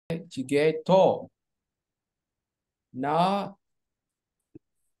地形とな、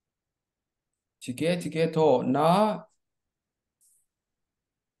地形とな、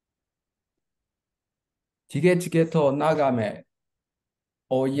地形と眺め、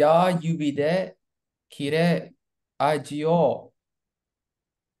親指で切れ味を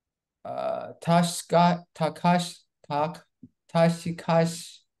確か、たかし、た、確か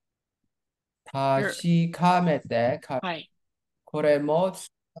し、You're 確かめてか、はい。これも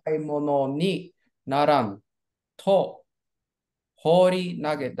使い物にならんと放り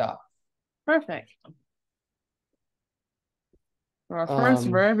投げた。Perfect. So our first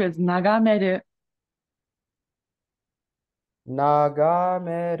Um, verb is nagameru. 眺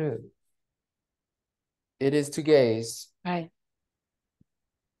める。It is to gaze. はい。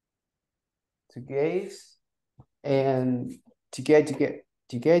To gaze and to get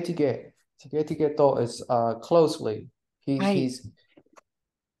is closely. He's はい。he's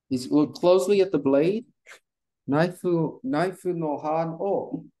he's look closely at the blade. ナイフの刃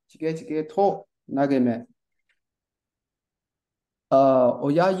をちげと投げめ。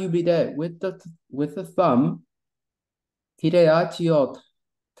親指で with the thumb 切れ味を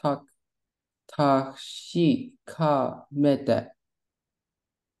た確かめて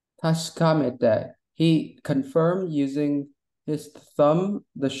確かめて he confirmed using his thumb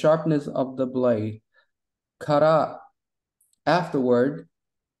the sharpness of the blade から afterward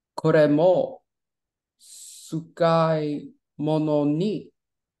これも使い物に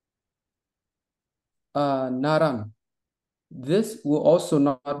ならん This will also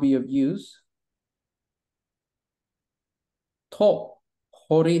not be of use と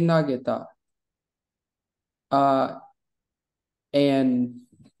掘り投げた and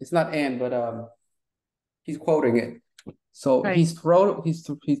it's not and but he's quoting it so はい。he's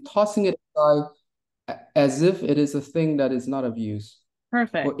tossing it aside as if it is a thing that is not of use or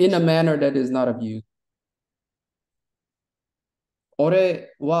in a Perfect. manner that is not of use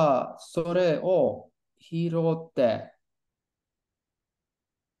俺はそれを拾って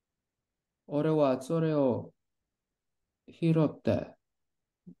俺はそれを拾って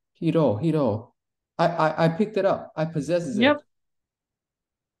I picked it up I possesses Yep. it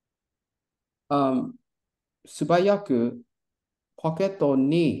um 素早くポケット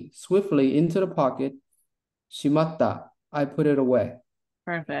に swiftly into the pocket しまった I put it away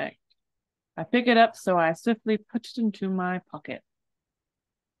Perfect. I pick it up, so I swiftly put it into my pocket.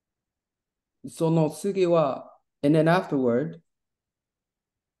 その次は and then afterward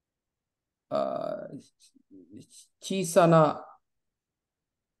あ小さな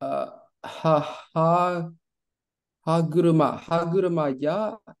歯車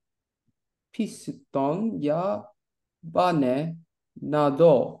やピストンやバネな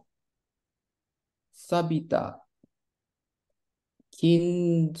ど錆びた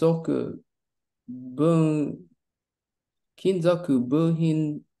金属分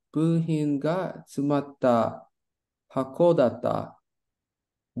部品が詰まった箱だった。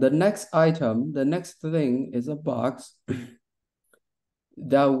The next item, the next thing is a box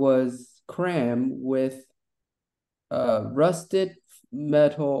that was crammed with rusted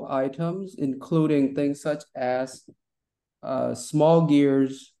metal items, including things such as small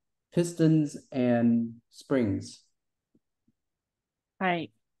gears, pistons, and springs. は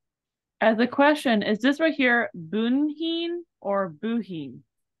い。As a question, is this right here bunhin or buhin?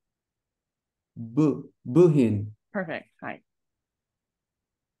 Buhin. Perfect. Hi.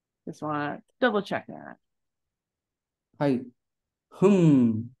 Just want to double check that. はい。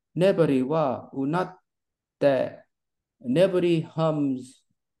Nebari wa unatte. Nebari hums.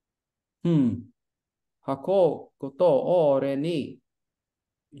 箱ごとを俺に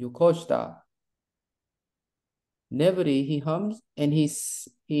よこした。Nebari, he hums and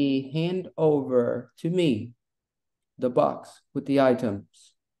he hand over to me the box with the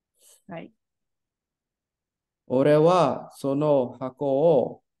items. はい。俺はその箱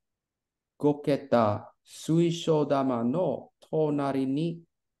を5桁水晶玉の隣に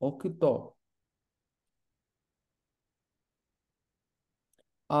置くと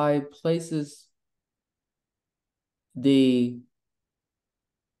I the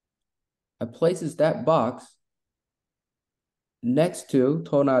places that box next to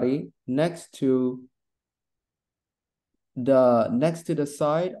tonari next to the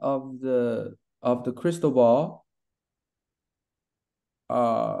side of the crystal ball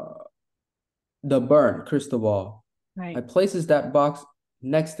the burnt crystal ball は I い。places that box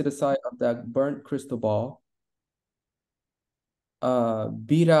next to the side of that burnt crystal ball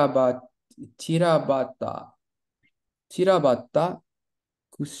biraba tirabata tirabata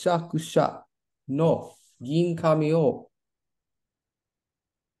kusha kusha no 銀紙を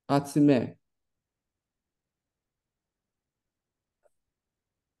Atsume.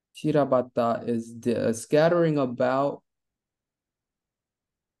 Shirabata is the scattering about.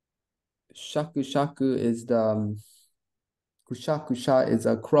 Shaku is the kusha is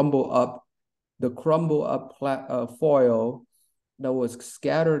a crumble up, the crumble up foil that was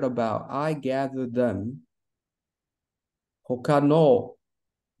scattered about. I gathered them. Hokano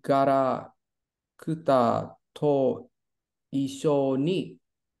gara kuta to isho ni.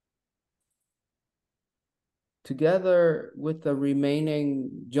 Together with the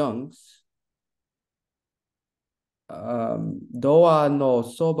remaining junks, doa no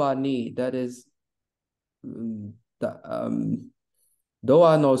soba ni, that is doa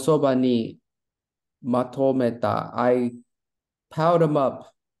no soba ni matometa. I piled them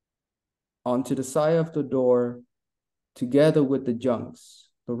up onto the side of the door together with the junks,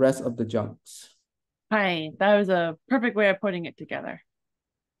 the rest of the junks. Hi, that was a perfect way of putting it together.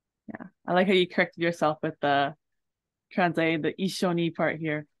 Yeah, I like how you corrected yourself with the translate the ishoni part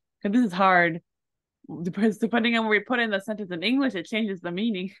here. Because this is hard. Because depending on where we put in the sentence in English, it changes the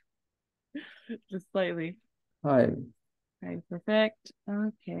meaning just slightly. Hi. Okay, perfect.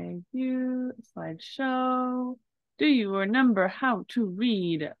 Okay, you slideshow. Do you remember how to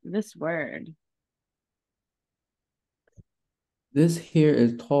read this word? This here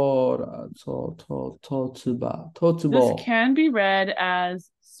is totsubo. This can be read as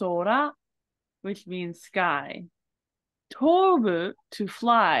sora, which means sky. Tobu, to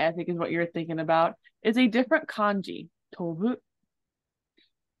fly, I think is what you're thinking about, is a different kanji. Tobu.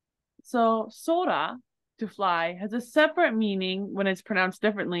 So sora, to fly, has a separate meaning when it's pronounced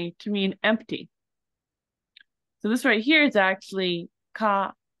differently to mean empty. So this right here is actually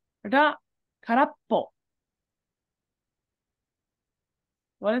karappo.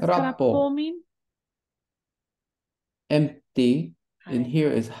 What does karappo mean? Empty. And here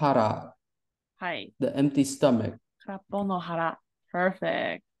is hara. Hi. The empty stomach. Karappo no hara.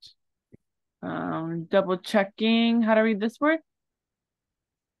 Perfect. Double checking how to read this word.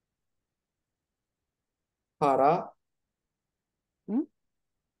 Hara. It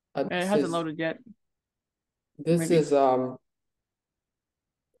hasn't loaded yet. This is ha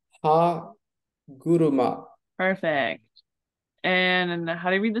guruma. Perfect. And how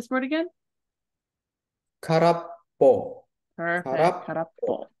do you read this word again? Karappo. Perfect.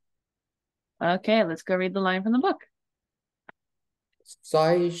 Karappo. Okay, let's go read the line from the book.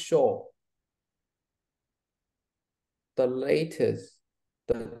 Saisho. The latest,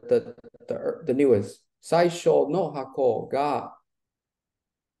 the newest. Saisho no hako ga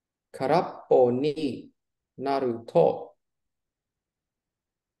karappo ni naru to.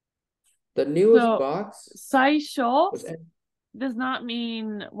 The newest box. Saisho does not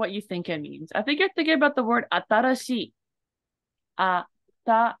mean what you think it means. I think you're thinking about the word atarashi.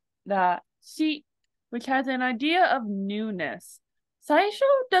 Atarashi, which has an idea of newness. Saisho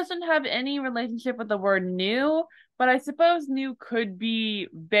doesn't have any relationship with the word new, but I suppose new could be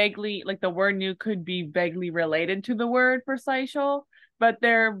vaguely, like the word new could be vaguely related to the word for saisho, but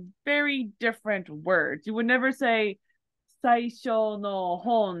they're very different words. You would never say saisho no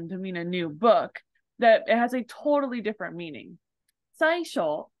hon to mean a new book. That it has a totally different meaning.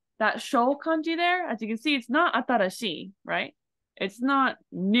 Saisho, that sho kanji there, as you can see, it's not atarashi, right? It's not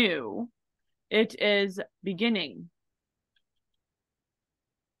new. It is beginning.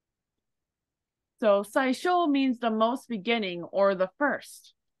 So saisho means the most beginning or the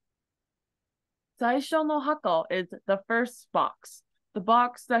first. Saisho no hako is the first box, the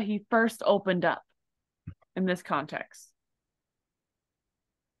box that he first opened up in this context.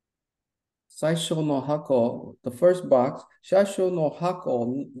 Saisho no hako, the first box. Saisho no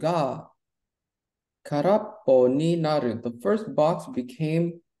hako ga karappo ni naru. The first box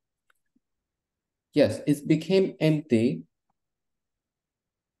became, yes, it became empty.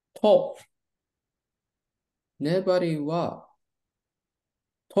 To. Nebari wa.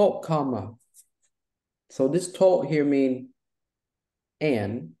 To, comma. So this to here means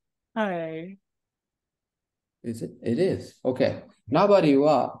and. Hi. Is it? It is. Okay. Nabari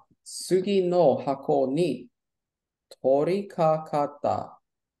wa sugi no hako ni torikakata.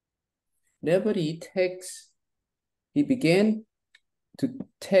 Nobody takes, he began to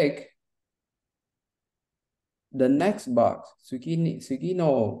take the next box. Sugi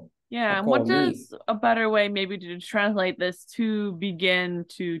no. Yeah, and what does a better way maybe to translate this to begin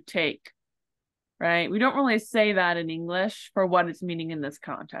to take, right? We don't really say that in English for what it's meaning in this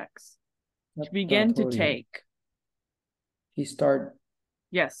context. To begin to take. He start.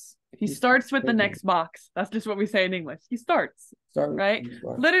 Yes, he starts with the next box. That's just what we say in English. He starts, right?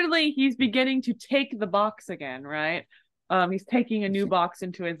 Literally, he's beginning to take the box again, right? He's taking a new box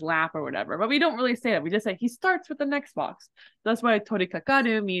into his lap or whatever. But we don't really say that. We just say he starts with the next box. That's why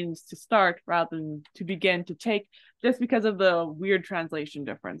torikakaru means to start rather than to begin, to take, just because of the weird translation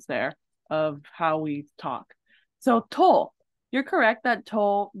difference there of how we talk. So to, you're correct that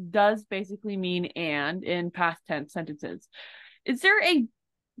to does basically mean and in past tense sentences. Is there a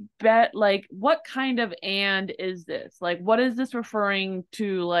bet, like, what kind of and is this? Like, what is this referring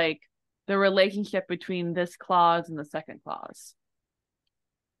to, like, the relationship between this clause and the second clause?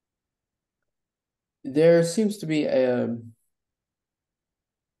 There seems to be a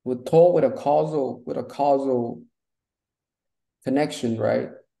with told with a causal connection, right?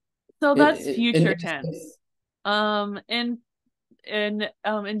 So that's In future this tense. case,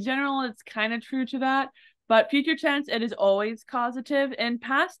 In general, it's kind of true to that, but future tense, it is always causative. In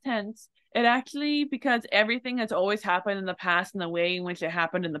past tense, it actually, because everything has always happened in the past in the way in which it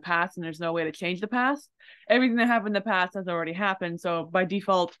happened in the past, and there's no way to change the past. Everything that happened in the past has already happened. So by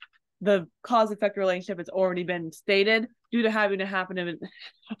default, the cause effect relationship has already been stated due to having had happened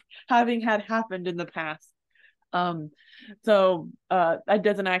in the past. That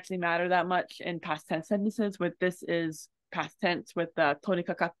doesn't actually matter that much in past tense sentences. With this is past tense with the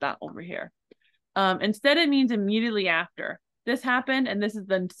torikakatta over here. Instead, it means immediately after. This happened, and this is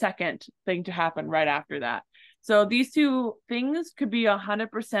the second thing to happen right after that. So these two things could be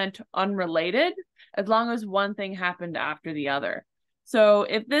 100% unrelated as long as one thing happened after the other. So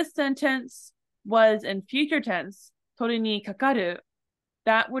if this sentence was in future tense, tori ni kakaru,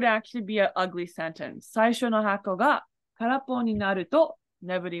 that would actually be an ugly sentence. 最初の箱が空っぽになると、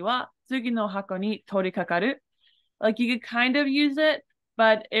眠りは次の箱に取り掛かる. Like, you could kind of use it,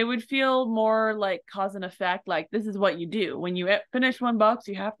 but it would feel more like cause and effect. Like, this is what you do. When you finish one box,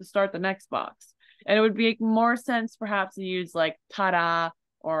 you have to start the next box. And it would make more sense perhaps to use like tada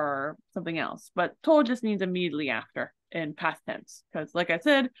or something else. But to just means immediately after in past tense. Because like I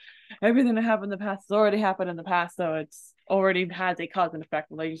said, everything that happened in the past has already happened in the past. So it's already has a cause and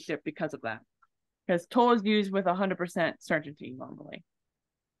effect relationship because of that. Because to is used with 100% certainty normally.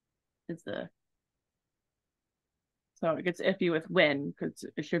 So it gets iffy with when, because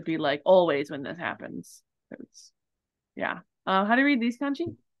it should be like always when this happens. Yeah. How do you read these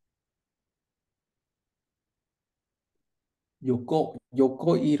kanji?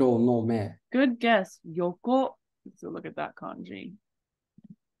 Yokoiro no me. Good guess. Yoko. So look at that kanji.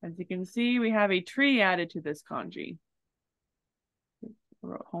 As you can see, we have a tree added to this kanji.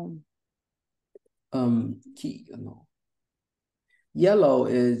 Home. No. Yellow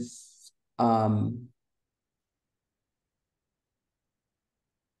is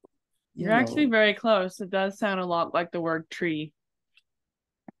You're actually very close. It does sound a lot like the word tree.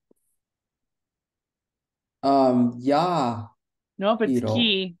 Yeah. Nope, it's Hiro.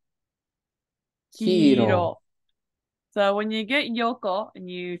 ki. Hiro. So when you get yoko and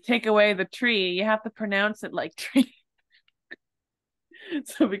you take away the tree, you have to pronounce it like tree.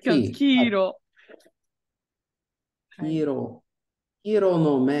 So it becomes kiro. Hiro. Hiro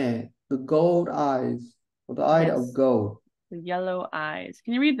no me. The gold eyes. Or the eye of gold. The yellow eyes.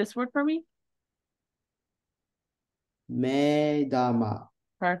 Can you read this word for me? Medama.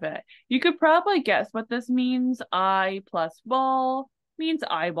 Perfect. You could probably guess what this means. Eye plus ball means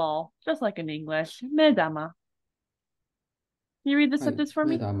eyeball, just like in English. Medama. Can you read the sentence for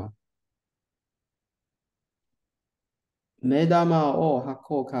me? Medama. 目玉を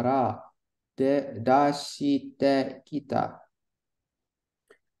箱から出してきた。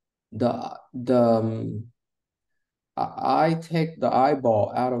I take the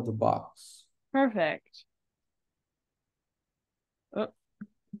eyeball out of the box. Perfect. Oh,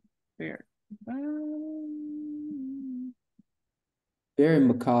 weird. Very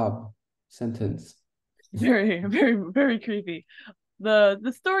macabre sentence. Very, very, very creepy.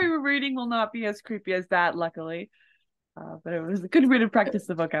 The story we're reading will not be as creepy as that, luckily. But it was a good way to practice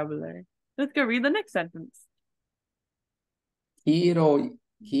the vocabulary. Let's go read the next sentence. 黄色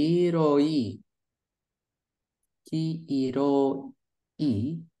い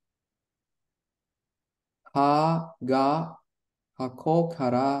歯が箱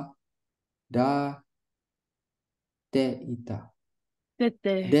から出ていた。出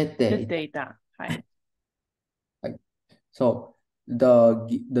ていた。はい。So the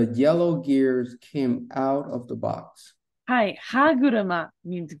yellow gears came out of the box. はい。歯車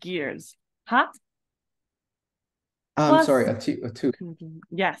means gears. 歯 I'm sorry, a tooth.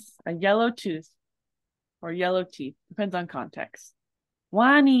 Yes, a yellow tooth or yellow teeth. Depends on context.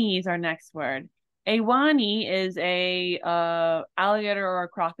 Wani is our next word. A wani is a alligator or a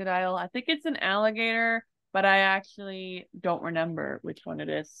crocodile. I think it's an alligator, but I actually don't remember which one it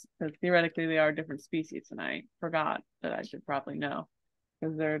is because theoretically they are different species, and I forgot that I should probably know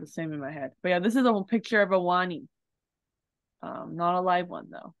because they're the same in my head. But yeah, this is a picture of a wani. Not a live one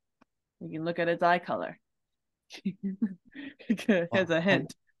though. You can look at its eye color as a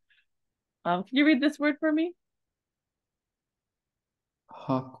hint. Can you read this word for me?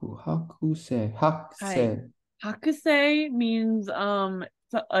 Hakusei. Hi. Hakusei. Hakusei means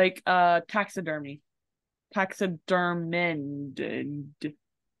like taxidermy. Taxidermied.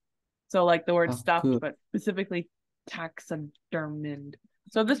 So like the word stuffed, Haku. but specifically taxidermied.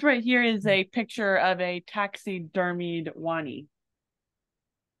 So this right here is a picture of a taxidermied wani.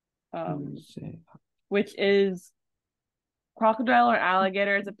 Which is crocodile or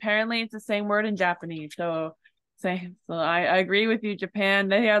alligators. Apparently it's the same word in Japanese. So I agree with you, Japan.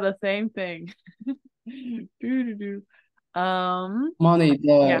 They are the same thing. Money,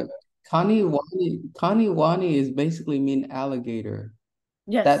 Yeah. the Kaniwani is basically mean alligator.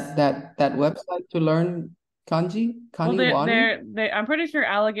 Yes. That website to learn kanji, Well, Kaniwani, I'm pretty sure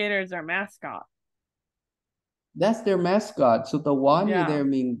alligators are mascot. that's their mascot. So the wani Yeah. there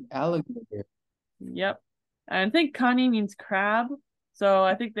mean alligator. Yep. And I think kani means crab. So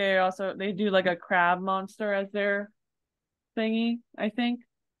I think they do like a crab monster as their thingy, I think.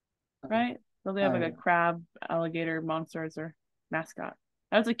 Right? So they have like a Right. crab alligator monster as their mascot.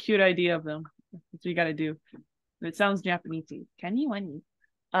 That's a cute idea of them. That's what you gotta do. It sounds Japanesey. Kani wani.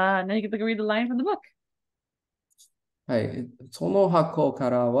 Now you get to read the line from the book. はい。その箱か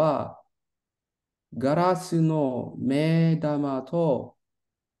らは、ガラスの目玉と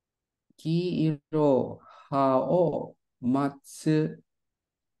黄色葉を持つ、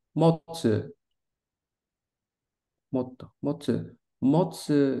持つ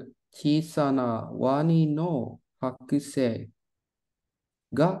小さなワニの剥製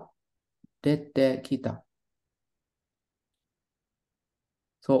が出てきた。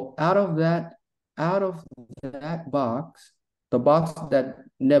So out of that box, the box that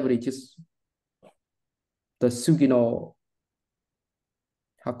nobody just the Sugino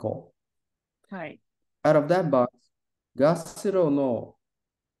Hako. はい。Out of that box, ガスロの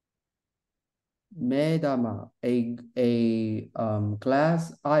目玉,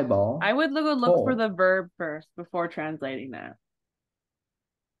 glass eyeball. I would look for the verb first before translating that.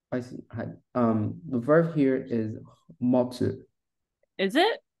 I see. The verb here is motsu. Is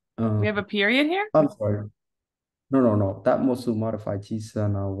it? We have a period here? I'm sorry. No. That motsu modified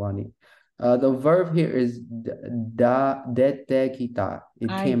chisana wani. The verb here is dete kita. It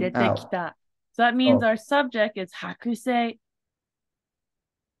Ai came dete out. kita. So that means our subject is hakusei.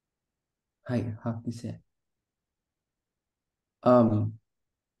 はい、hakusei.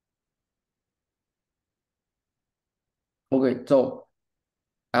 Okay, so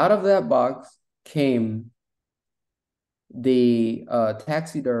out of that box came the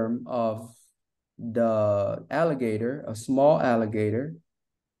taxiderm of the alligator, a small alligator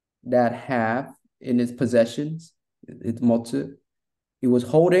that have in its possessions, its motsu. It was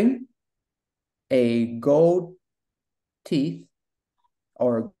holding a gold teeth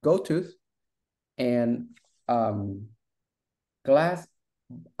or gold tooth and glass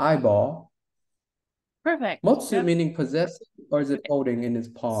eyeball. Perfect. Motsu yep. Meaning possessing, or is it holding in his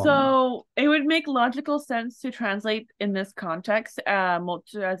palm? So it would make logical sense to translate in this context,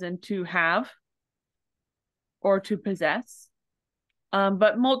 motsu as in to have or to possess.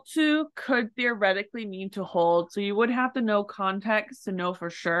 But motsu could theoretically mean to hold, so you would have to know context to know for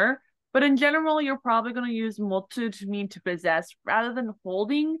sure. But in general, you're probably going to use motsu to mean to possess rather than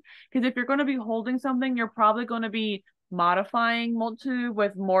holding, because if you're going to be holding something, you're probably going to be modifying motsu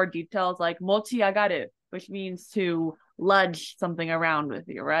with more details like mochi agaru, which means to ludge something around with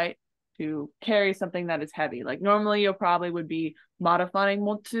you, right? To carry something that is heavy. Like normally you probably would be modifying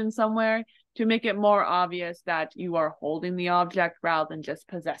motsu in somewhere to make it more obvious that you are holding the object rather than just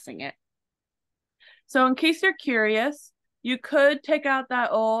possessing it. So in case you're curious, you could take out that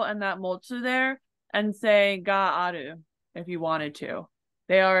o and that motsu there and say ga aru if you wanted to.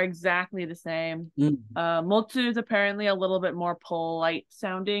 They are exactly the same. Motsu is apparently a little bit more polite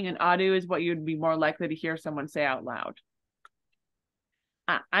sounding, and aru is what you'd be more likely to hear someone say out loud.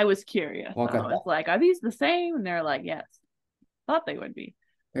 I was curious. I was like, are these the same? And they're like, yes. Thought they would be.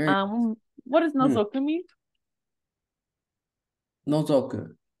 What does nozoku mean?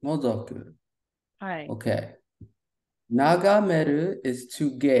 Nozoku. Hi. Okay. Nagameru is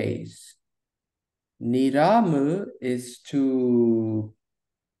to gaze. Niramu is to...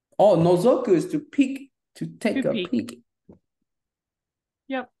 Oh, nozoku is to peek, to take a peek.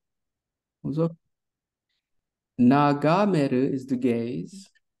 Yep. Nozoku. Nagameru is to gaze.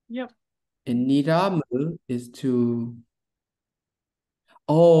 Yep. And Niramu is to,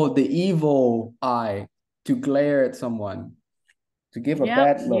 oh, the evil eye, to glare at someone, to give a Yep,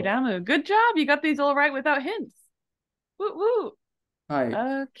 bad look. Niramu. Good job. You got these all right without hints. Woo woo.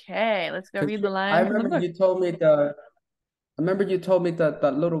 Hi. Okay, let's go Because read the I line from the remember book. you told me the I remember you told me that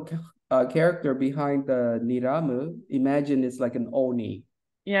that little character behind the Niramu, imagine it's like an Oni.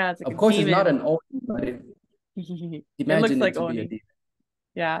 Yeah, it's like Of a course, it's not demon. an Oni, but It looks imagine it like to be a Oni. demon.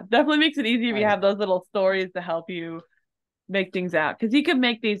 Yeah, definitely makes it easier if you Right, have those little stories to help you make things out. Because you can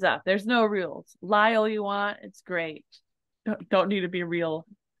make these up. There's no rules. Lie all you want. It's great. Don't need to be real.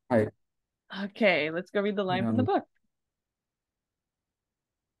 right. Okay, let's go read the line from the Niramu. book.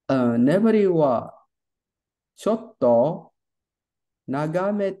 眠りはちょっと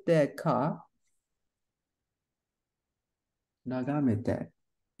眺めてか眺めて。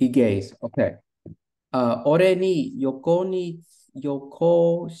He gazed. Okay. 俺に横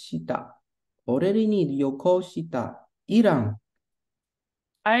した。俺に横した。いらん。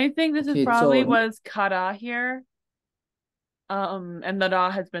I think this is Okay, probably so was kara here. And the da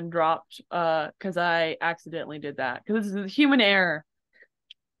has been dropped because I accidentally did that because this is a human error.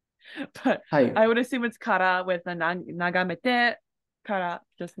 But はい、I would assume it's kara with a nagamete. Kara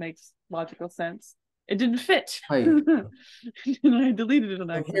just makes logical sense. It didn't fit. はい。And I deleted it on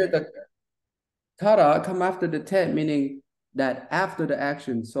So here accident. the kara come after the tet, meaning that after the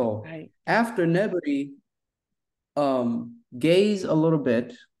action. So Right. after Neburi gaze a little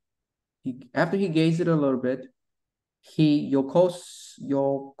bit, after he gazed it a little bit, he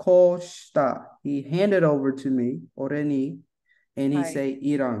yokoshita. He handed over to me, oreni, and he Right. say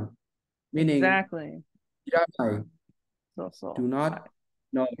irang, meaning Exactly. iranai. So Do not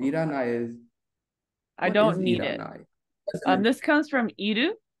no iranai is I what is don't need it. iranai? Doesn't it? This comes from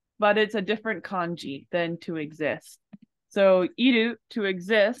iru, but it's a different kanji than to exist. So iru, to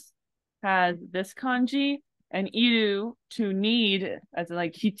exist, has this kanji, and iru, to need, as in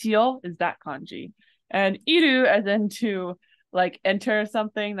like hitio, is that kanji. And iru, as in to like enter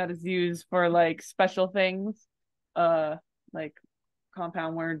something that is used for like special things, like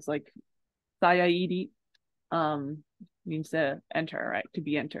compound words like sayairi, means to enter, right? To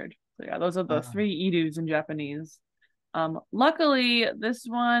be entered. So yeah, those are the Ah, three idus in Japanese. Luckily, this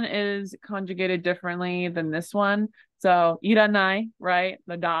one is conjugated differently than this one. So iranai, right?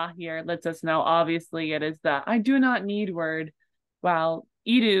 The da here lets us know. Obviously, it is the I do not need word. While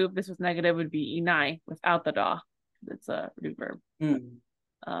idu, if this was negative, would be inai without the da. It's a root verb. mm.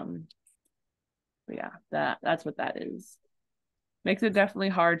 Um, but yeah, that's what that is. Makes it definitely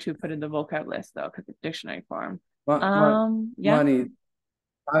hard to put in the vocab list though, because it's dictionary form. Yeah. Money.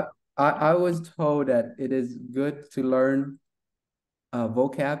 I, I was told that it is good to learn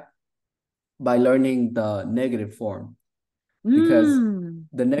vocab by learning the negative form because Mm.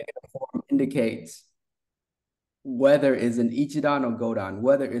 the negative form indicates whether it's an ichidan or godan,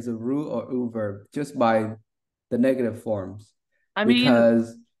 whether it's a ru or u verb, just by the negative forms. I mean,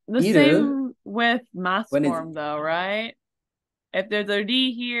 Because the iru, same with mass when it's form though, right? If there's a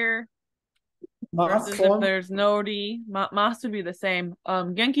D here mask versus if form, there's no D, mass would be the same.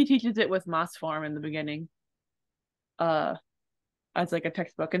 Genki teaches it with mass form in the beginning. As like a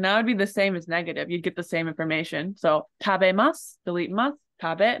textbook. And that would be the same as negative. You'd get the same information. So tabemas, delete mas,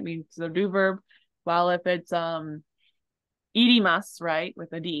 tabe means the do verb. While if it's irimas, right,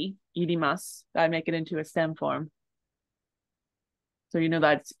 with a D, irimas, that'd make it into a stem form. So you know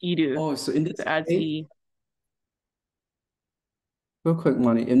that's iru. oh, so in It this adds case, E. real quick,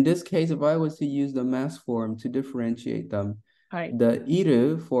 money. In this case, if I was to use the mask form to differentiate them, Hi. the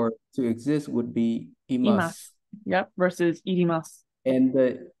iru for to exist would be imas. Imas. Yep. Versus irimas. And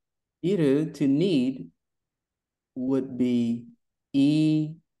the iru to need would be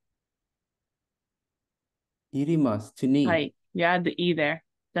i irimas to need. Hi. You add the E there.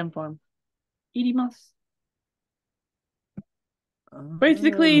 Stem form. Irimas.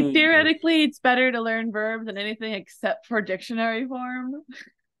 Basically, Um, theoretically, it's better to learn verbs than anything except for dictionary form.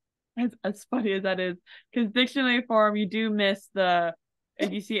 As funny as that is, because dictionary form, you do miss the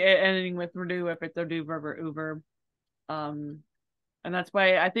if you see it ending with do if it's a do verb or u verb. Um, and that's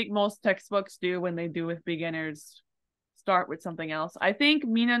why I think most textbooks do when they do with beginners start with something else. I think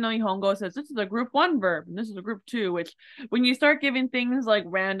Mina no Nihongo says this is a group one verb and this is a group two, which when you start giving things like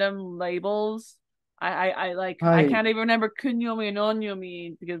random labels, I like I hi. can't even remember kunyomi and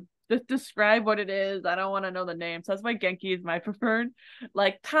onyomi because just describe what it is. I don't want to know the name. So that's why Genki is my preferred.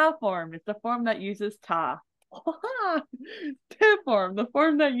 Like ta form, it's the form that uses ta. Te form, the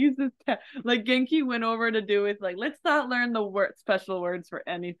form that uses te. Like Genki went over to do with like, let's not learn the word special words for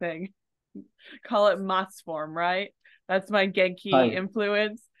anything. Call it mas form, right? That's my Genki Hi.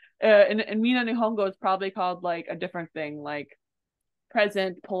 influence. in Mina Nihongo, it's probably called like a different thing, like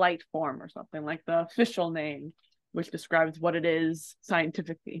present polite form or something, like the official name, which describes what it is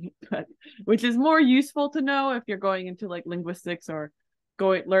scientifically, but which is more useful to know if you're going into like linguistics or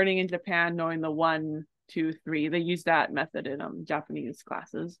learning in Japan, knowing the 1, 2, 3. They use that method in Japanese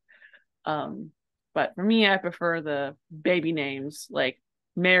classes. But for me, I prefer the baby names like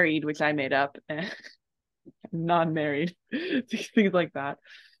married, which I made up, and non-married, things like that.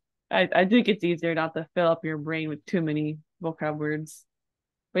 I think it's easier not to fill up your brain with too many vocab words.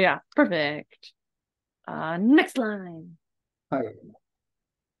 But yeah, perfect. Next line. はい。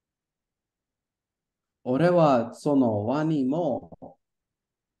俺はそのワニも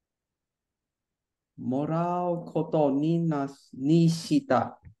もらうことにし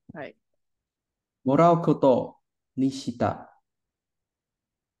た。はい。もらうことにした。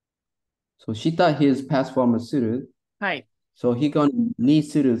So した his past form of する。はい。So he gonna に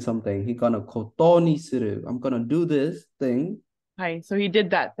する something. He gonna ことにする. I'm gonna do this thing. はい。So he did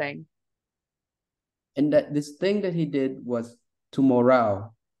that thing. And that this thing that he did was to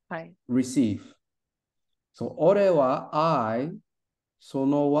morale, はい。receive. So 俺は I, そ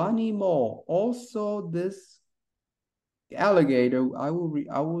のワニも also this alligator, I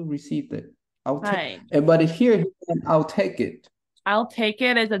will receive it. I'll は take い。but here I'll take it. I'll take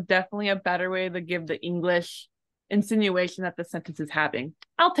it as definitely a better way to give the English insinuation that the sentence is having.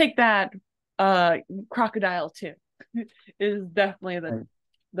 I'll take that crocodile too. Is definitely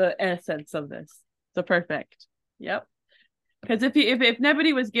the essence of this. So perfect. Yep. Because if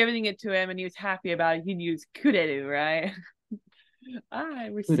nobody was giving it to him and he was happy about it, he'd use kureru, right? I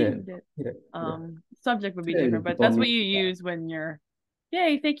received it. Subject would be different, but that's what you use when you're,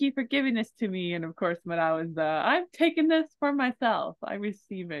 yay, thank you for giving this to me. And of course, when I was I'm taking this for myself. I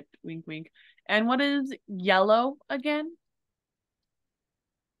receive it. Wink, wink. And what is yellow again?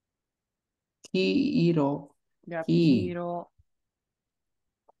 黄色. Yep, Ki. kiro.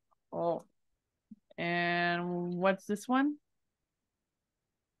 Oh. And what's this one?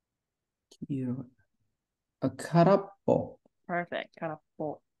 Kiro. A karappo. Perfect.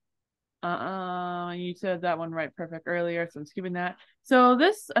 Karapo. You said that one right perfect earlier, so I'm skipping that. So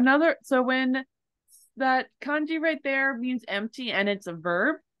when that kanji right there means empty and it's a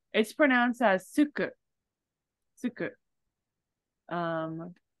verb, it's pronounced as suku. Suku.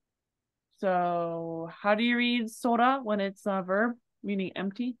 So how do you read sora when it's a verb meaning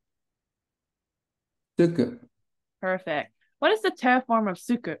empty? Suku. Perfect. What is the te form of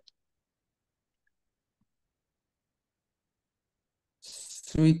suku?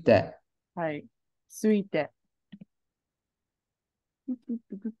 Suite. Hi. Suite.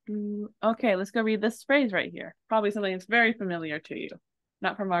 Okay, let's go read this phrase right here. Probably something that's very familiar to you.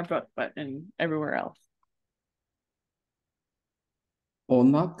 Not from our book, but in everywhere else. お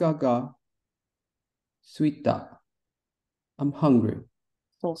腹が空いた. I'm hungry.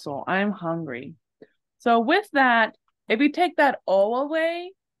 So I'm hungry. So with that, if you take that O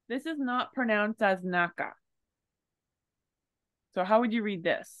away, this is not pronounced as naka. So how would you read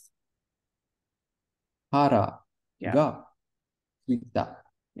this? 腹 Yeah. が空いた.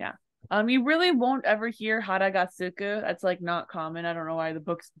 Yeah. You really won't ever hear haragasuku. That's like not common. I don't know why the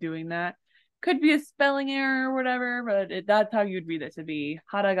book's doing that. Could be a spelling error or whatever, but that's how you'd read this. It'd be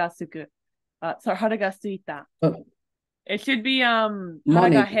haragasuku. Sorry, haragasuita. It should be Money.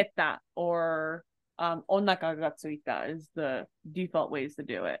 haragaheta or onaka ga tsuita is the default ways to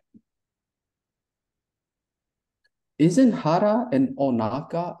do it. Isn't hara and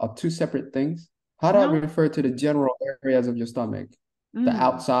onaka are two separate things? Hara No. refer to the general areas of your stomach, the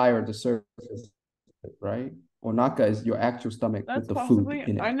outside or the surface, right? Onaka is your actual stomach That's with the food possibly.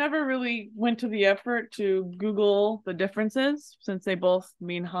 in I it. never really went to the effort to Google the differences since they both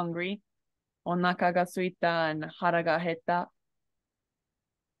mean hungry. Onaka ga suita and hara ga heta.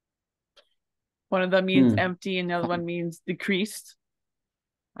 One of them means empty and the other one means decreased.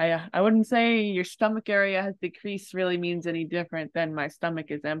 I wouldn't say your stomach area has decreased really means any different than my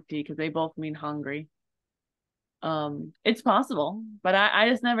stomach is empty because they both mean hungry. It's possible, but I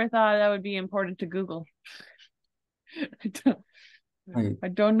just never thought that would be important to Google. I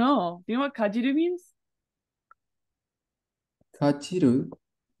don't know. Do you know what kajiru means? Kajiru.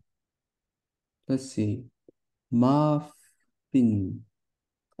 Let's see. Muffin.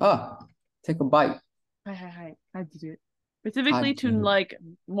 Take a bite. Hi. Kajiru. Specifically to like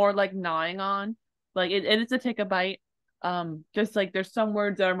more like gnawing on. Like it is to take a bite. Just like there's some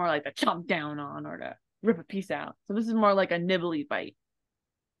words that are more like to chomp down on or to rip a piece out. So this is more like a nibbly bite.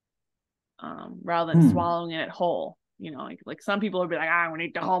 Rather than swallowing it whole. You know, like some people would be like, I want to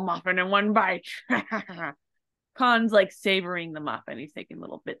eat the whole muffin in one bite. Khan's like savoring them up and he's taking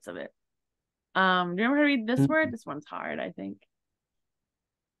little bits of it. Do you remember how to read this word? This one's hard, I think.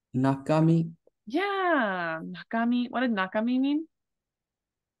 Nakami. Yeah, nakami. What did nakami mean?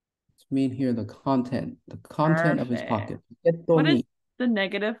 It's mean here the content of his Perfect. pocket. What is Pocket the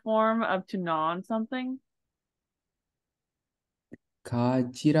negative form of to gnaw on something?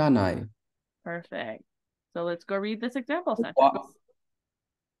 Kajiranai. Perfect. So let's go read this example sentence.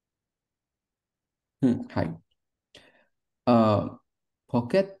 はい。ポ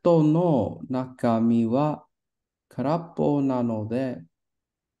ケットの中身は空っぽなので、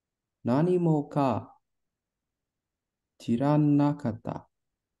何もか散らなかった。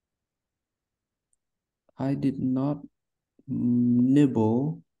I did not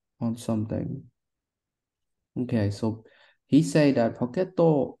nibble on something. Okay, so he said that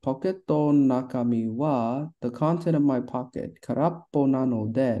poketo nakami wa the content of my pocket karappo nano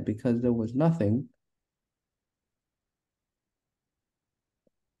de because there was nothing.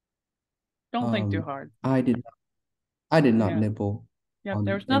 Don't think too hard. I did not Yeah. nibble Yep.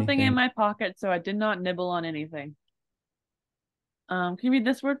 There on was nothing in anything. my pocket, so I did not nibble on anything. Can you read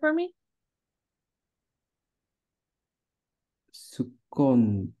this word for me? 突っ込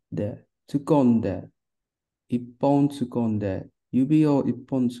んで、一本突っ込んで、指を一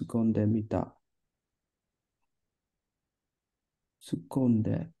本突っ込んでみた。突っ込ん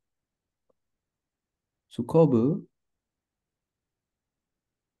で、突っ込む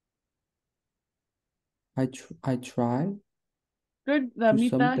I try Good. The to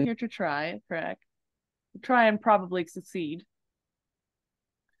mita something. here to try. Correct. Try and probably succeed.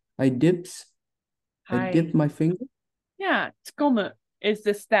 I dipped Hi. my finger. Yeah. Tsukomu is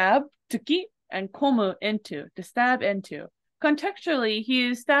to stab, tuki, and komu into, to stab into. Contextually, he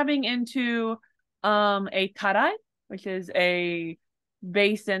is stabbing into a tarai, which is a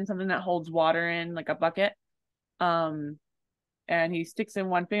basin, something that holds water in, like a bucket. And he sticks in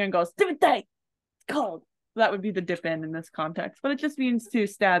one finger and goes, "Divitai!" It's cold. That would be the dip in this context, but it just means to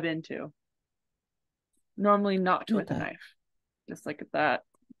stab into. Normally not with a knife, just like that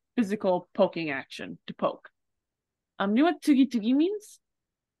physical poking action to poke. You know what tugi tugi means?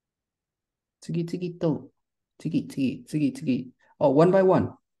 Tsugi. Oh, one by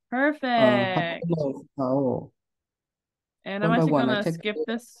one. Perfect. And I'm One by actually one. I gonna take skip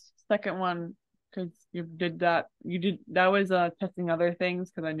this second one because you did that. You did that was testing other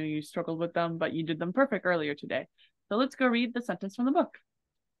things because I knew you struggled with them, but you did them perfect earlier today. So let's go read the sentence from the book.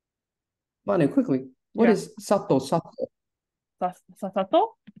 Money quickly. What Yeah. is sato? Sasato?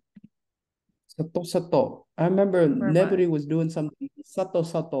 Sato. I remember Where am I? Neburi was doing something. Sato,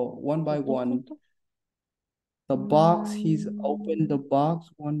 one by Soto, one. soto? The box, he's opened the box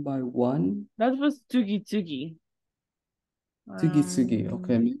one by one. That was tsugi tsugi. Tsugi.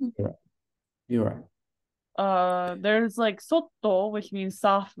 Okay, you're right. There's like soto, which means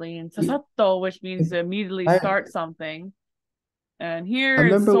softly, and He- sasato, which means to immediately I start something. And I here it's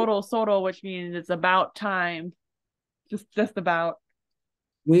remember soto, which means it's about time. Just about.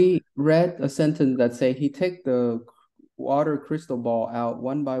 we read a sentence that say he take the water crystal ball out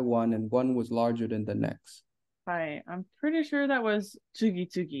one by one, and one was larger than the next. Hi, I'm pretty sure that was tsugi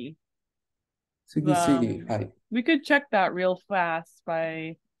tsugi. Sugi. Hi. We could check that real fast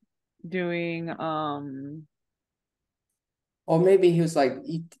by doing Or maybe he was like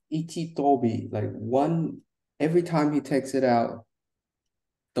Ichi Tobi, like one every time he takes it out,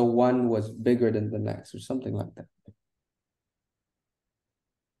 the one was bigger than the next, or something like that.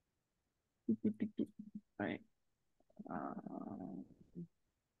 right.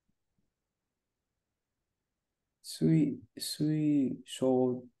 Sui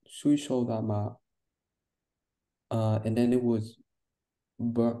Shodama. And then it was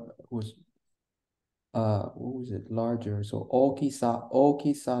what was it larger? So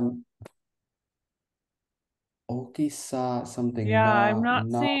Okisa something Yeah, I'm not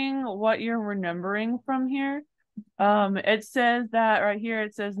na seeing what you're remembering from here. It says that right here,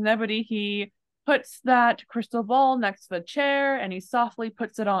 it says Nebody, he puts that crystal ball next to the chair and he softly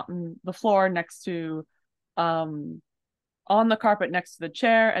puts it on the floor next to, on the carpet next to the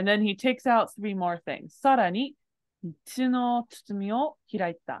chair. And then he takes out three more things. Sarani, mitsu no tsutsumi o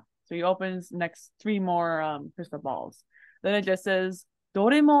hiraita. So he opens next three more crystal balls. Then it just says,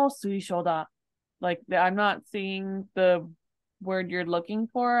 dore mo suisho da. Like, I'm not seeing the word you're looking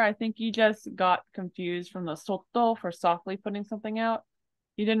for. I think you just got confused from the soto for softly putting something out.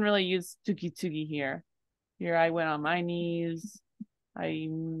 You didn't really use tsugi tsugi here. Here I went on my knees. I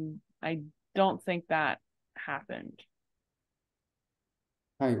don't think that happened.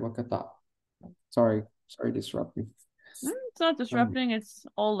 Hi, wakata. Sorry to disrupt you. It's not disrupting. It's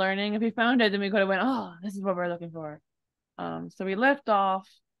all learning. If we found it, then we could have went, oh, this is what we're looking for. So we left off.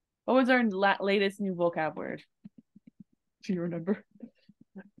 What was our latest new vocab word? Do you remember?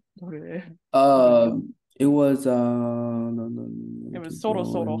 It was It was soro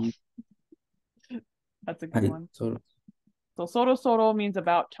soro. That's a good one. So soro soro means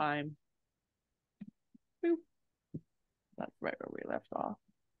about time. Boop. That's right where we left off.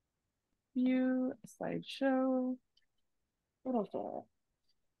 View, slideshow. Soro soro.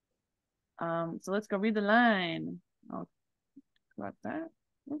 So let's go read the line. I'll got that.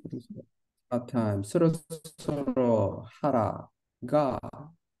 About time. そろそろ腹が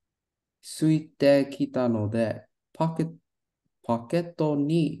空いてきたので、ポケット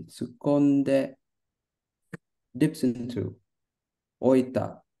に突っ込んで dips into 置い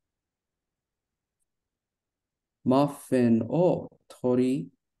た。マフィンを取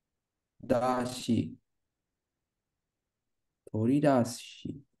り出し、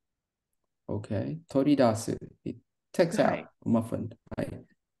OK。取り出す。It takes out muffin。はい。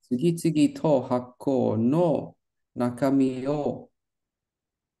次々と箱の中身を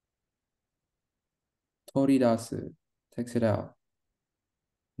取り出す。takes it out。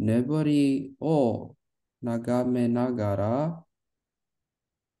粘りを眺めながら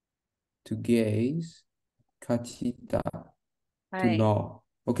to gaze 勝ちた to know.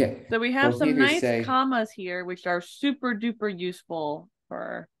 Okay. So we have some nice commas here, which are super duper useful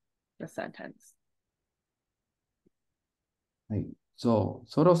for the sentence. はい。So,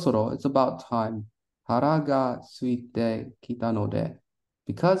 そろそろ it's about time. 腹が空いてきたので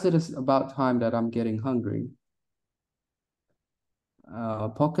because it is about time that I'm getting hungry,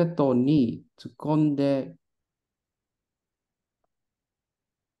 ポケットに突っ込んで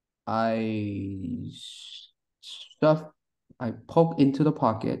I poke into the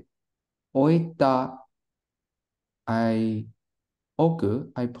pocket. 置いた I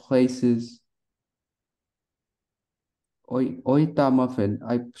places 置いた muffin.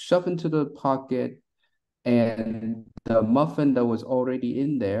 I shove into the pocket and the muffin that was already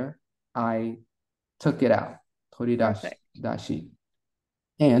in there, I took it out. 取り出し。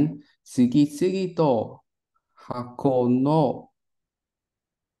And 次々と箱の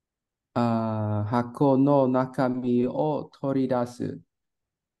中身を取り出す。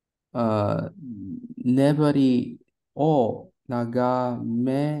粘りを眺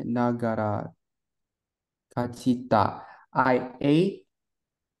めながら勝ちた。I ate,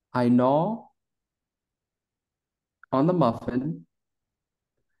 I know, on the muffin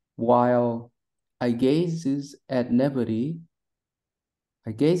while I gaze at Nebody.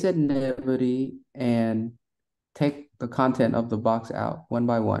 I gaze at Nebody and take the content of the box out one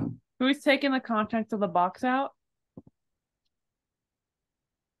by one. Who's taking the contents of the box out?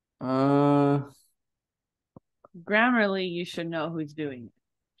 Grammarly, you should know who's doing it.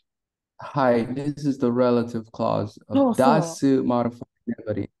 Hi, this is the relative clause of dasu modified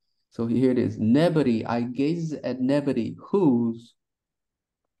Nebody. So here it is. Nebody, I gaze at Nebody, whose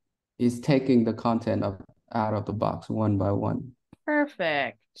is taking the content out of the box one by one.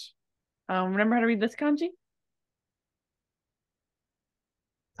 Perfect. Remember how to read this kanji?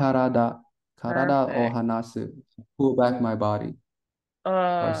 Karada o hanasu. Pull back my body.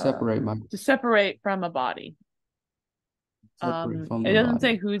 Or separate my to separate from a body. It doesn't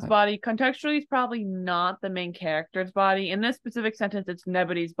say whose body. Contextually, it's probably not the main character's body. In this specific sentence, it's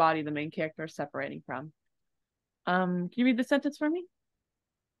Nebody's body the main character is separating from. Can you read the sentence for me?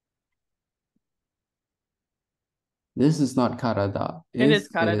 This is not karada. It is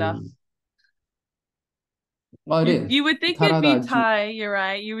karada. Well, it is. You would think it'd be tai, you're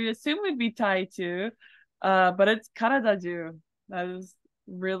right. You would assume it'd be tai too. But it's karadaju. That is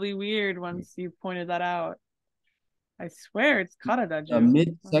really weird once you pointed that out. I swear it's karadaju. The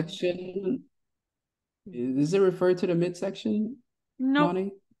midsection, does it refer to the midsection? No.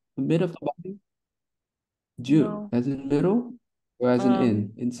 Nope. The mid of the body? Ju, no. As in middle or as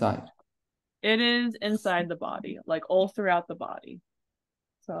in inside? It is inside the body, like all throughout the body.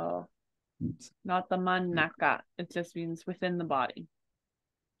 So not the man-naka. It just means within the body.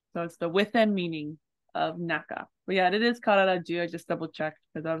 So it's the within meaning of naka. But yeah, it is karadaju. I just double checked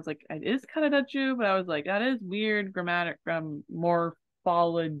because I was like, it is karadaju, but I was like, that is weird grammatic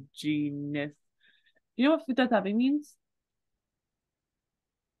morphology-ness. You know what futatabi means?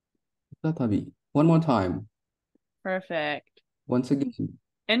 Futatabi. One more time. Perfect. Once again.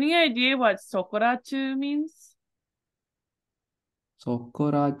 Any idea what sokorachu means?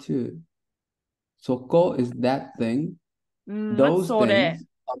 Sokorachu. Soko is that thing. Those things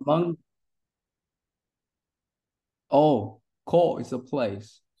among. Oh, ko is a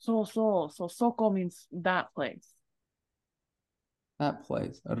place. So soko means that place. that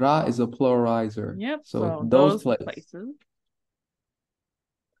place. Ra is a pluralizer. Yep. So So those those places. places.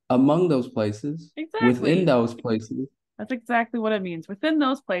 Among those places. Within Exactly. those places. That's exactly what it means. Within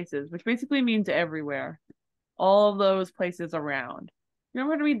those places, which basically means everywhere. All of those places around. You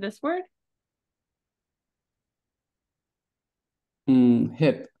remember to read this word?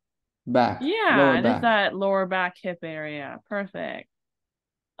 Hip, back, Yeah, lower it is back, that lower back hip area. Perfect.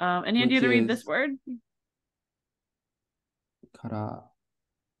 Any idea which to read this is word? kara,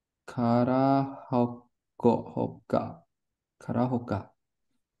 karahoka, karahoka,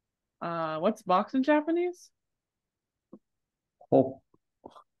 What's box in Japanese? ho,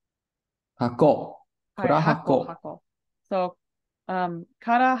 hako, Hi, hako, kurahako, hako. So,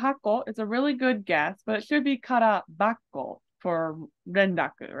 kara hako is a really good guess, but it should be kara bako for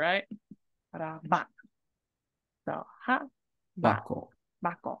rendaku, right? Kara bak. So, ha, ba, bako.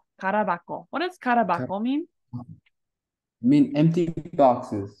 bako, kara bako. What does kara Kara, bako mean? mean empty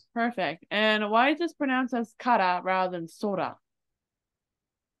boxes. Perfect. And why is this pronounced as kara rather than sora?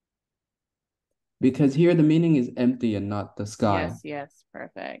 Because here the meaning is empty and not the sky. Yes, yes,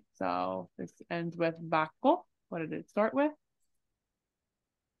 perfect. So this ends with bako. What did it start with?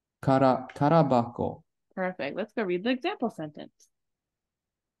 Karabako. Perfect. Let's go read the example sentence.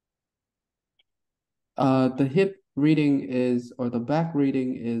 The hip reading is, or the back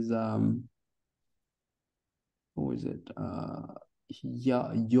reading is, what was it?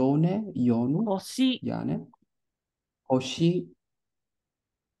 Yonu? Hoshi. Yane? Koshi,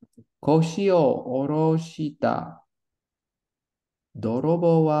 koshi o oroshita.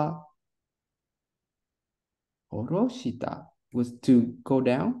 Dorobo wa oroshita was to go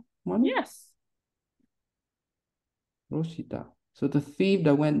down, Mommy? Yes. Oroshita. So the thief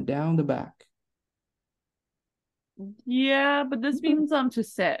that went down the back. Yeah, but this means to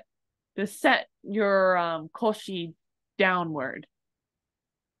set. To set your koshi downward.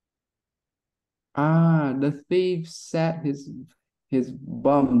 Ah, the thief sat his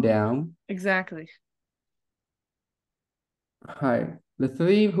bum down. Exactly. Hi. The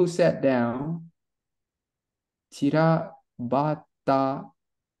thief who sat down, tirabata,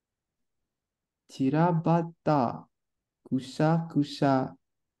 tirabata, kusha kusha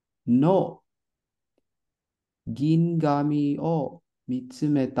no gingami o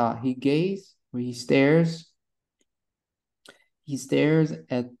mitsumeta. He gazed, or he stares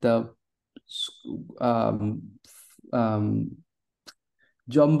at the um, um,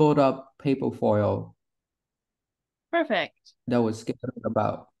 jumbled up paper foil Perfect. that was scattered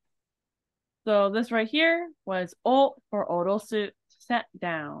about. So this right here was o for orosu, set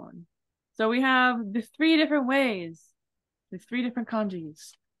down. So we have the three different ways, the three different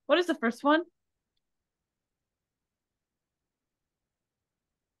kanjis. What is the first one?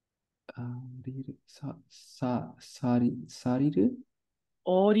 Sariru?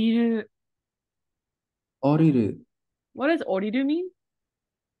 Oriru. Oriru. What does oriru mean?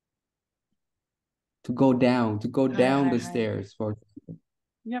 To go down, Hi, hi, the hi. stairs for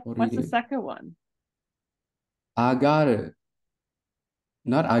Yep. What's the oriru. second one? Agaru.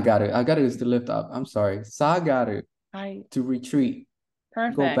 Not agaru. Agaru is to lift up. I'm sorry. Sagaru. Hi. To retreat. Go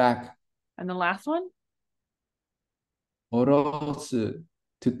Perfect. back. And the last one? Orosu.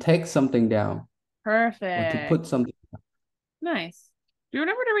 To take something down or to Perfect. put something. Nice. Do you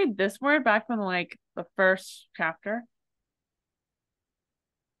remember to read this word back from like the first chapter?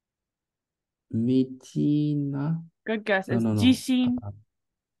 Michina. Good guess. No, It's no, no. jishin.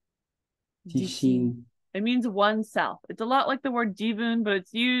 Jishin. Jishin. It means oneself. It's a lot like the word jibun, but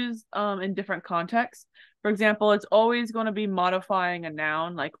it's used in different contexts. For example, it's always going to be modifying a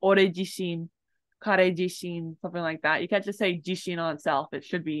noun like ore jishin, kare jishin, something like that. You can't just say jishin on itself. It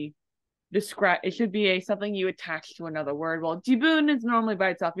should be it should be something you attach to another word. Well, jibun is normally by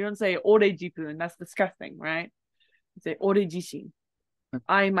itself. You don't say ore jibun. That's disgusting, right? You say ore jishin.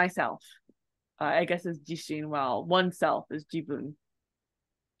 I myself. I guess is jishin. Well, oneself is jibun.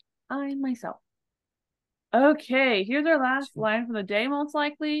 I myself. Okay, here's our last line from the day, most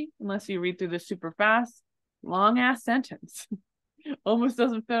likely, unless you read through this super fast. Long ass sentence. Almost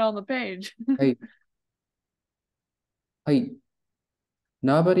doesn't fit on the page. はい。はい。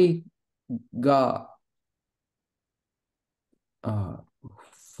縄張りが、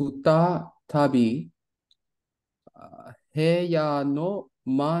再び、部屋の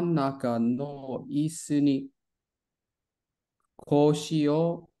真ん中の椅子に腰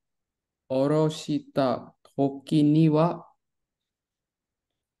を下ろした時には、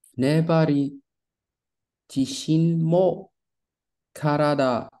粘り自身も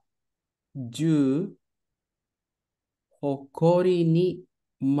体中、誇りに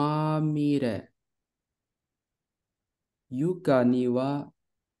まみれ、床には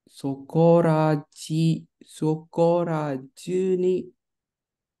そこら中に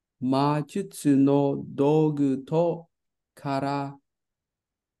魔術の道具と空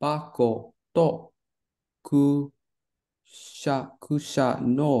箱とくしゃ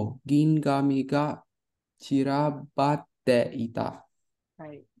の銀紙が散らばっていた。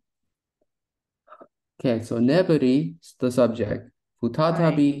Right. Okay, so neburi is the subject. Right.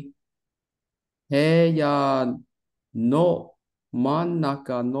 再び部屋の真ん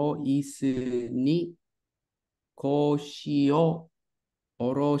中の椅子に腰を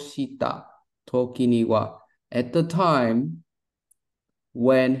下ろした時には、at the time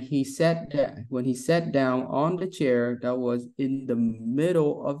when he sat down on the chair that was in the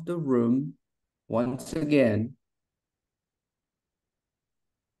middle of the room, once again,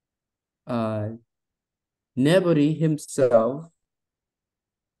 Neburi himself,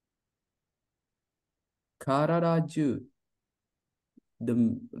 Kararaju,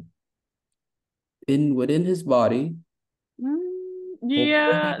 the within his body,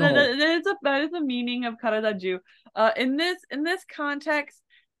 Yeah, Hokori no. that is the meaning of karadaju. In this context,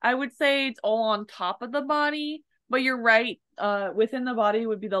 I would say it's all on top of the body, but you're right. Within the body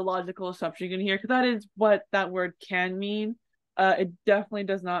would be the logical assumption you can hear because that is what that word can mean. It definitely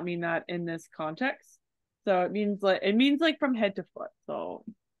does not mean that in this context. So it means like from head to foot. So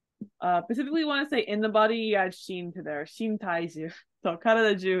specifically want to say in the body, you add shin to there. Shin taiju. So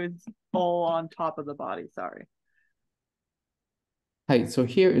karadaju is all on top of the body. Sorry. Hey, so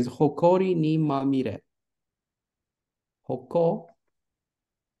here is Hokori ni mamire. Hokori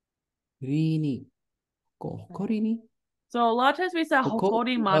ni. Hokori ni? So a lot of times we say Hokori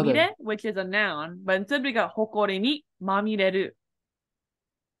hokori is other. mamire, which is a noun, but instead we got hokori ni mamireru,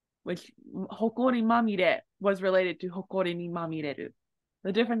 which hokori mamire was related to hokori ni mamireru.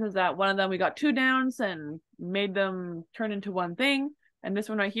 The difference is that one of them we got two nouns and made them turn into one thing, and this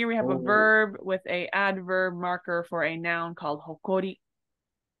one right here we have a Oh, verb with a adverb marker for a noun called hokori.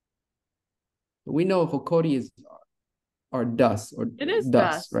 we know Hokori is or dust or It is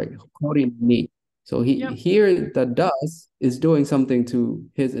dust, dust. right? Hokori ni. So Yep. here the dust is doing something to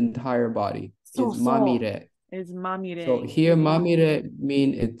his entire body. So It's so mamire. is So mamire. here mamire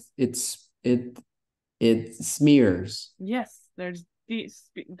mean it smears Yes, there's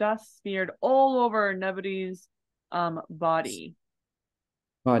dust smeared all over Nebuti's body.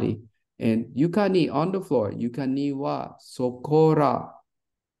 body. And yukani on the floor. Yukani wa sokoraju.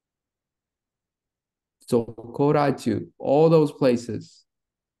 All those places.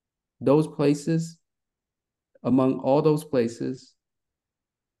 Those places, among all those places,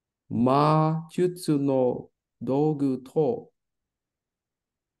 ma jutsu no dogu to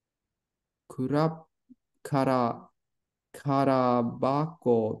kurab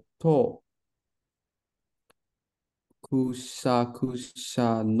karabako to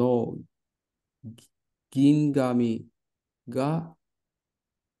kusha no gingami ga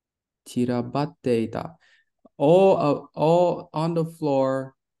chirabatte all on the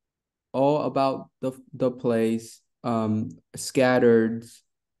floor, all about the place, scattered,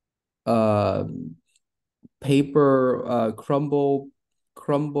 uh, paper, crumble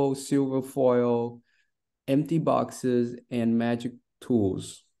silver foil, empty boxes, and magic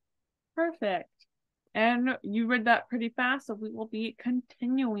tools. Perfect. And you read that pretty fast, so we will be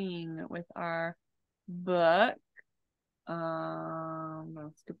continuing with our book.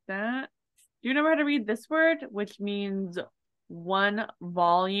 I'll skip that. Do you know how to read this word, which means one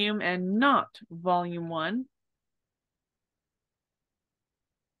volume and not volume one?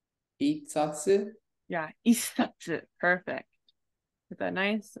 Itsatsu? Yeah, isatsu. Perfect. With that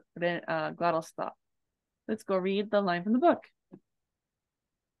nice glottal stop. Let's go read the line from the book.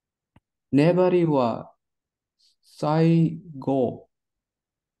 粘りは最後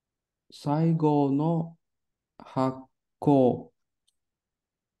の箱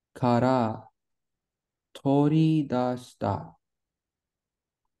から取り出した。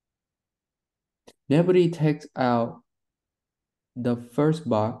Nobody takes out the first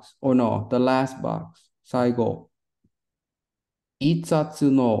box, or no, the last box, 最後。一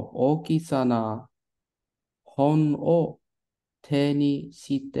冊の大きさな本を手に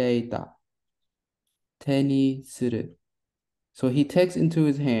していた。手にする。So he takes into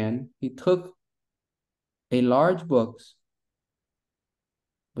his hand, he took a large books,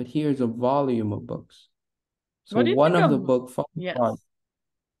 but here's a volume of books. So What do you one think of the of book from yes?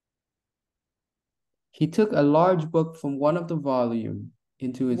 he took a large book from one of the volume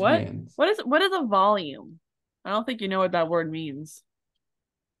into his What hands. what is a volume? I don't think you know what that word means.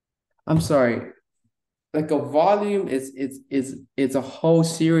 I'm sorry. Like a volume is it's a whole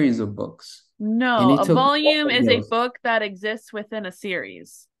series of books. And No, he a took both volume of is a those. book that exists within a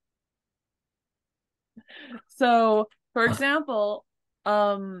series. So, for example,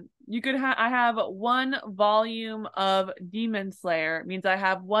 you could have I have one volume of Demon Slayer. It means I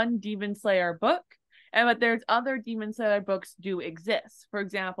have one Demon Slayer book, and but there's other Demon Slayer books do exist. For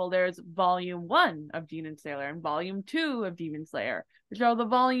example, there's volume 1 of Demon Slayer and volume 2 of Demon Slayer, which are the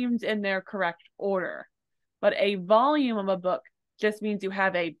volumes in their correct order. But a volume of a book just means you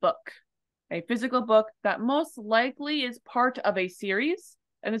have a book, a physical book that most likely is part of a series,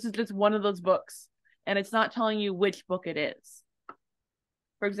 and this is just one of those books, and it's not telling you which book it is.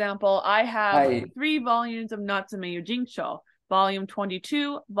 For example, I have 3 volumes of Natsume Yujinsho, volume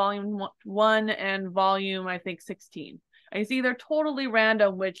 22, volume 1, and volume, I think, 16. And you see they're totally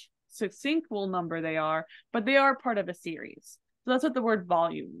random which sequential number they are, but they are part of a series. So that's what the word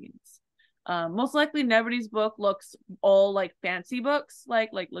volume means. Most likely, Neverty's book looks all like fancy books,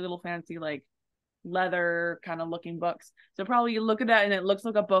 like little fancy, like leather kind of looking books. So probably you look at that and it looks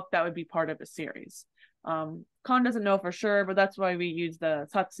like a book that would be part of a series. Khan doesn't know for sure, but that's why we use the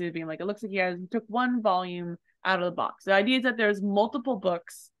Satsu being like, it looks like he took one volume out of the box. The idea is that there's multiple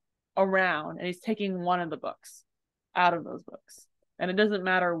books around and he's taking one of the books out of those books. And it doesn't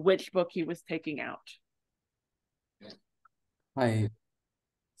matter which book he was taking out. Hi.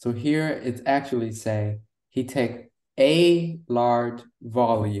 So here it's actually saying he take a large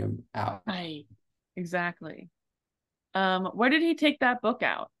volume out. Right. Exactly. Where did he take that book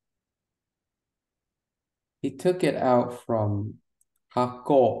out? He took it out from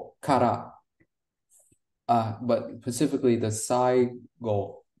Hako Kara, but specifically the side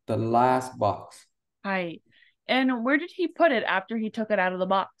goal, the last box. Right. And where did he put it after he took it out of the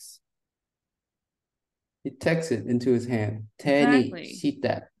box? He takes it into his hand. Exactly.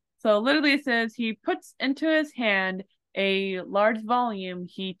 Shita. So literally it says he puts into his hand a large volume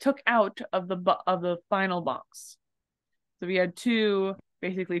he took out of the final box. So we had 2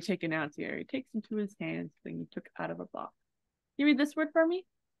 basically taken out here. He takes into his hand something he took out of a box. Can you read this word for me?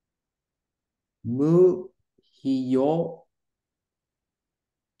 Mu hiyo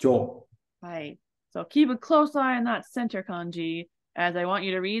jo. Right. So keep a close eye on that center kanji as I want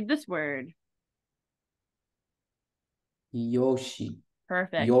you to read this word. Yoshi.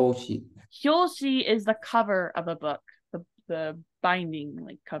 Perfect. Yoshi. Hyoshi is the cover of a book, the binding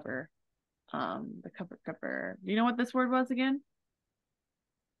like cover. The cover. Do you know what this word was again?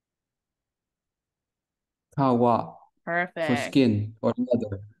 Kawa. Perfect. For skin or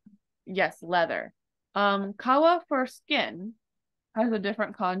leather. Yes, leather. Kawa for skin has a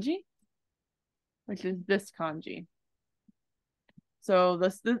different kanji, which is this kanji. So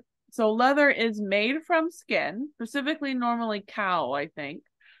so leather is made from skin, specifically normally cow, I think.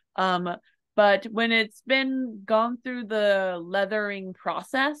 But when it's been gone through the leathering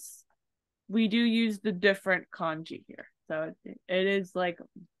process, we do use the different kanji here. So it is like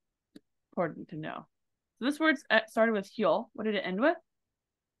important to know. So this word started with hyo. What did it end with?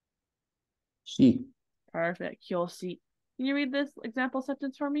 Shi. Perfect. Hyoshi. Can you read this example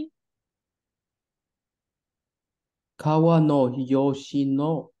sentence for me? Kawa no hiyoshi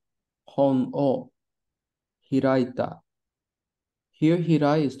no hon o hiraita. Here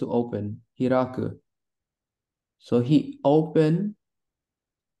hirai is to open. Hiraku. So he opened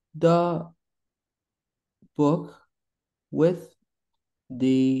the book with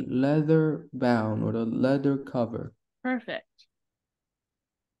the leather bound or the leather cover. Perfect.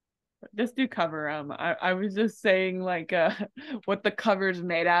 Just do cover. I was just saying like what the cover's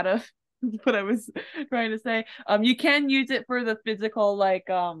made out of. What I was trying to say. You can use it for the physical like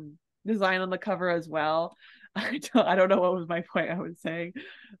design on the cover as well. I don't know what was my point I was saying.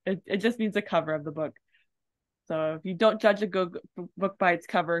 It just means the cover of the book. So if you don't judge a good book by its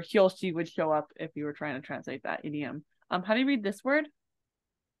cover, Hyoshi would show up if you were trying to translate that idiom. How do you read this word?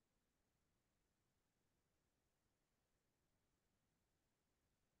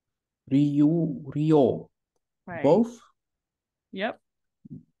 Ryo. Right. Both? Yep.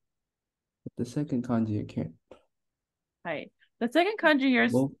 But the second kanji I can't. Right. The second kanji here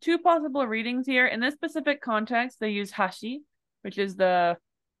is Both. 2 possible readings here. In this specific context, they use hashi, which is the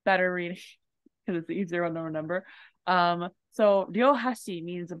better reading because it's the easier one to remember. So ryo hashi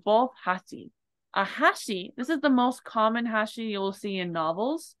means both hashi. A hashi, this is the most common hashi you will see in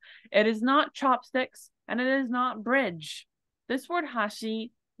novels. It is not chopsticks and it is not bridge. This word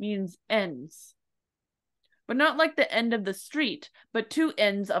hashi means ends, but not like the end of the street, but 2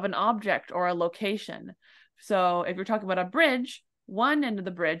 ends of an object or a location. So if you're talking about a bridge, one end of the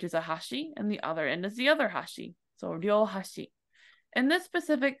bridge is a hashi and the other end is the other hashi. So ryo hashi. In this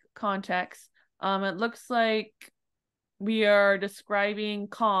specific context, it looks like we are describing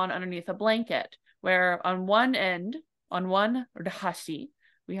Kon underneath a blanket, where on one end, on one, or the hashi,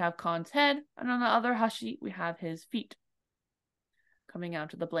 we have Kon's head, and on the other hashi, we have his feet coming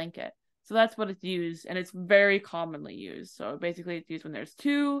out of the blanket. So that's what it's used, and it's very commonly used. So basically it's used when there's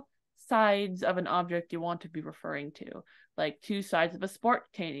two sides of an object you want to be referring to, like two sides of a sport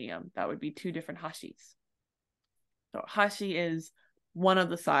stadium. That would be two different hashis. So hashi is one of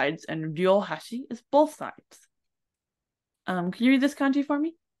the sides, and ryo hashi is both sides. Can you read this kanji for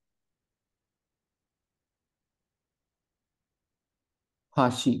me?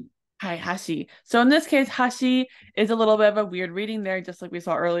 Hashi. Hi, hashi. So in this case, hashi is a little bit of a weird reading there, just like we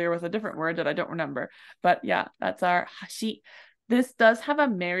saw earlier with a different word that I don't remember. But yeah, that's our hashi. This does have a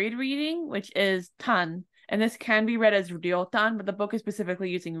married reading, which is tan. And this can be read as ryotan, but the book is specifically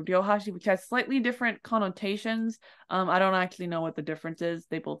using ryohashi, which has slightly different connotations. I don't actually know what the difference is.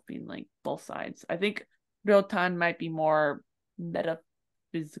 They both mean like both sides. I think ryotan might be more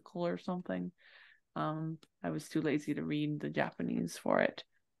metaphysical or something. I was too lazy to read the Japanese for it.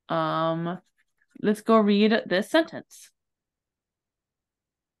 Let's go read this sentence.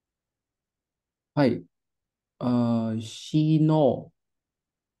 はい。しの。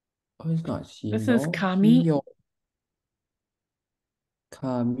Oh, it's not This is Shino. kami. Hiyo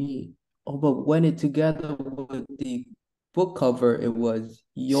Kami. Oh, but when it together with the book cover, it was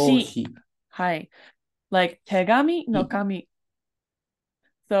Shi. Yoshi. Hi. Like tegami no kami.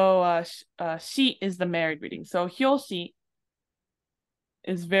 So shi is the married reading. So hyoshi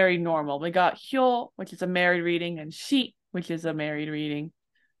is very normal. We got hyo, which is a married reading, and shi, which is a married reading.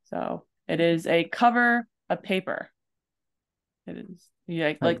 So it is a cover of paper. It is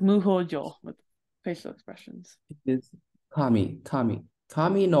like muhojo with facial expressions. It is Kami.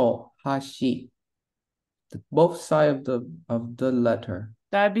 Kami no hashi. Both sides of the letter.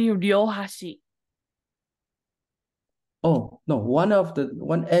 That'd be ryohashi. Oh, no, one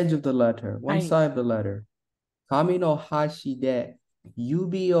edge of the letter, one Hi. side of the letter. Kami no hashi de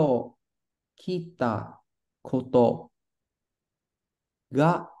yubi o kita koto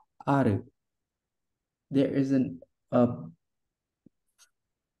ga aru. There is the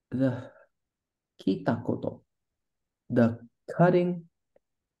kita koto, the cutting.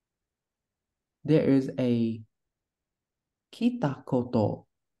 There is a kita koto.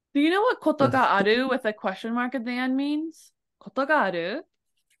 Do you know what koto The ga aru with a question mark at the end means? Koto ga aru?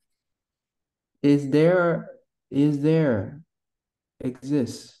 is there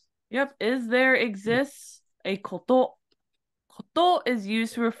exists. Yep. Is there exists a koto? Koto is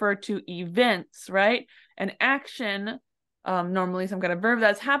used to refer to events, right? An action, normally some kind of verb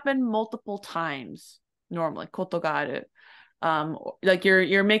that's happened multiple times. Normally, koto ga aru. Like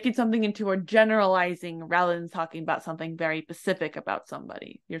you're making something into a generalizing rather than talking about something very specific about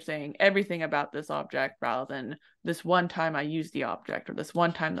somebody. You're saying everything about this object rather than this one time I used the object or this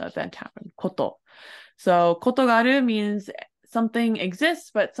one time the event happened. Koto. So koto ga aru means something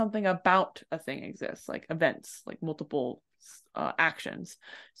exists, but something about a thing exists, like events, like multiple actions.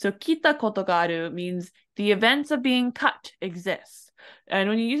 So kita koto ga aru means the events of being cut exist. And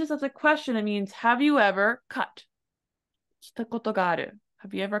when you use this as a question, it means have you ever cut? したことがある.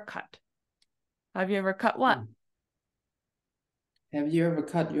 Have you ever cut? Have you ever cut what? Have you ever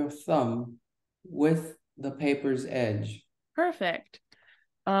cut your thumb with the paper's edge? Perfect.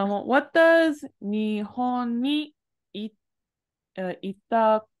 What does 日本にいた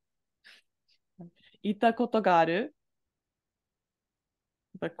ことがある?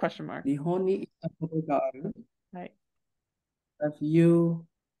 The question mark. 日本に行ったことがある? はい. Have you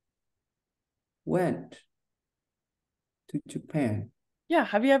went to Japan? Yeah,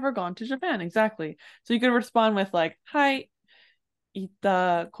 have you ever gone to Japan? Exactly. So you could respond with like, "Hi, 行っ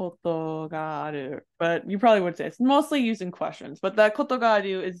たことがある." But you probably would say it's mostly used in questions. But that ことがあ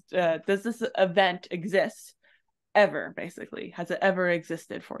る is, does this event exist ever, basically? Has it ever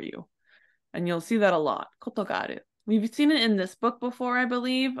existed for you? And you'll see that a lot. ことがある. We've seen it in this book before, I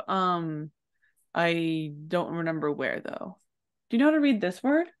believe. I don't remember where though. Do you know how to read this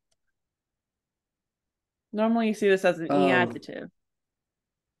word? Normally you see this as an E adjective.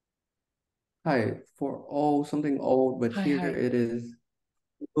 Hi, for old, something old, but Hi, here hi. it is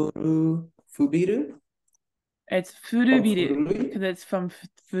fubiru? It's Oh, furubiru furui? because it's from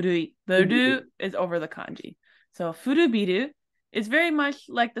furui. The ru is over the kanji. So furubiru is very much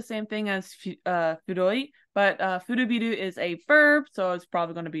like the same thing as furoi, but furubiru is a verb, so it's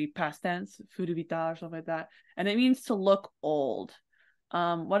probably going to be past tense, furubita or something like that, and it means to look old.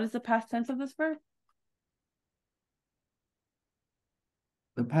 What is the past tense of this verb?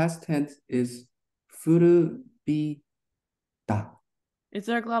 The past tense is furubita. Is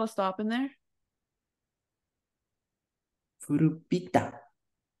there a glottal stop in there? Furubita.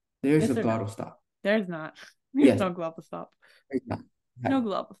 There's Yes a or no? glottal stop. There's not. There's Yes. no glottal stop. There's not. No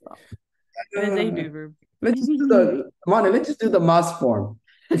glottal stop. It is a do verb. Come on, let's just do the mas form.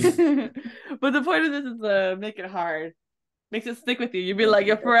 But the point of this is to make it hard. Makes it stick with you. You'll be like,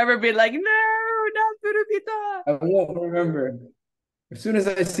 you'll forever be like, no, not Furubita. I won't remember. As soon as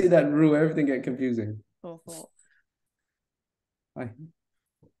I see that rule, everything get confusing. そうそはい。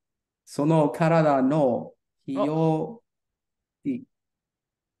その体のう。お、日を、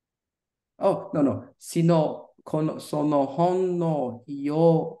oh, no, no. その本の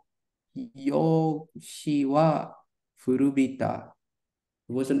用紙は古びた。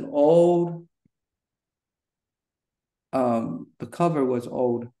It was an old, the cover was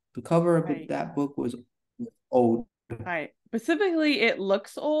old. The cover of right. that book was old. Right. Specifically, it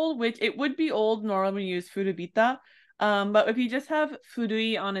looks old, which it would be old normally when you use furubita. But if you just have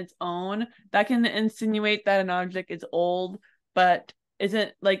furui on its own, that can insinuate that an object is old, but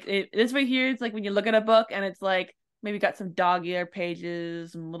isn't like this right here. It's like when you look at a book and it's like maybe got some dog-eared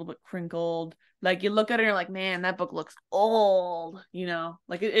pages and a little bit crinkled. Like you look at it and you're like, man, that book looks old, you know?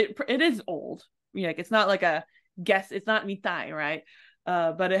 Like it is old. Yeah, like it's not like a guess, it's not mitai, right?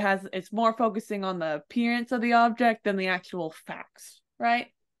 But it's more focusing on the appearance of the object than the actual facts,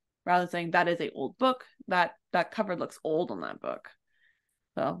 right? Rather than saying that is a old book, that cover looks old on that book.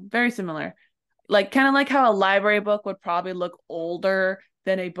 So very similar. Like kind of like how a library book would probably look older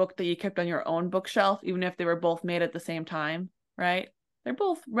than a book that you kept on your own bookshelf, even if they were both made at the same time, right? They're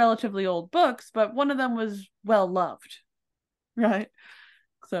both relatively old books, but one of them was well loved, right?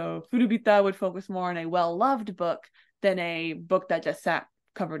 So Furubita would focus more on a well-loved book than a book that just sat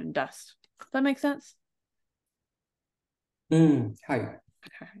covered in dust. Does that make sense? はい。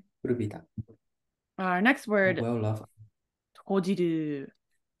古びた。Our next word, Well loved. tojiru.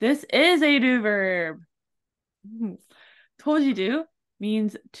 This is a do verb. Tojiru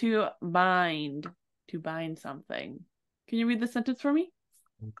means to bind something. Can you read the sentence for me?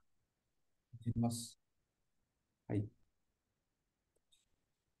 ます。はい。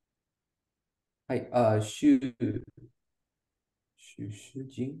はい。主人何ですか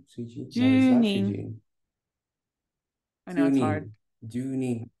主人 I know it's hard. 10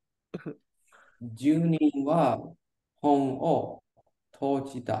人。10人は本を閉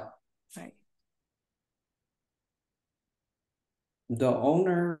じた。Right. The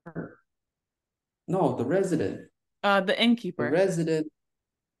owner, no, the resident. The The innkeeper. resident,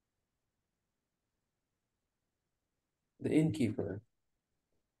 the innkeeper.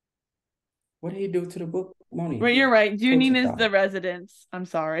 What did he do to the book, Money? Right, you're right. Junin is Tochita. the residence. I'm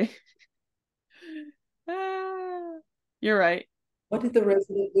sorry. You're right. What did the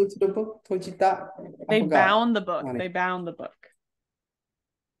resident do to the book? Tochita? I They forgot. bound the book. Money. They bound the book.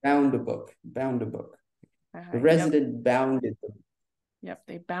 Bound the book. Bound the book. The Yep. resident bounded the book. Yep,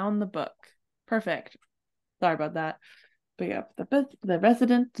 they bound the book. Perfect. Sorry about that. But yep, the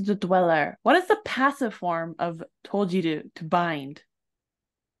resident, the dweller. What is the passive form of tojiru, to bind?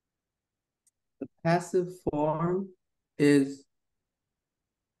 The passive form is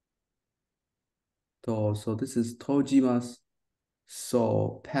so this is tojimasu.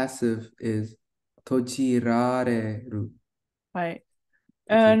 So passive is tojirareru. Right.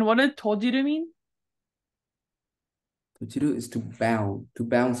 And what did tojiru mean? Tojiru is to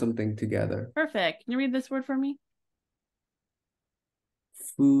bound something together. Perfect. Can you read this word for me?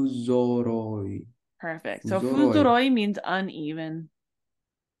 Fuzoroi. Perfect. So fuzuroi means uneven.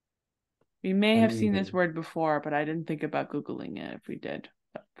 We may have seen this word before, but I didn't think about Googling it if we did.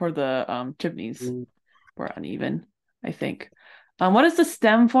 For the chimneys were uneven, I think. What is the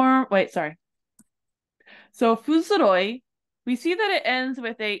stem form? Wait, sorry. So fuzuroi, we see that it ends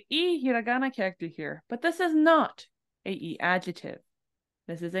with a e hiragana character here, but this is not a e adjective.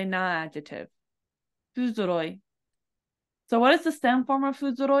 This is a na adjective. Fuzuroi. So what is the stem form of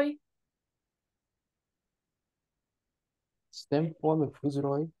fuzuroi? Stem form of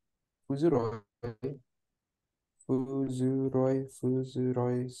fuzuroi. Fuzuroi.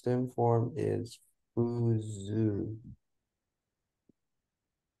 Stem form is fuzuro.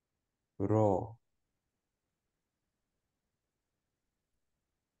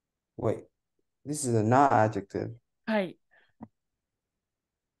 Wait, this is a not adjective. Right.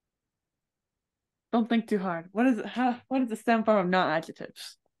 Don't think too hard. What is it? What is the stem form of not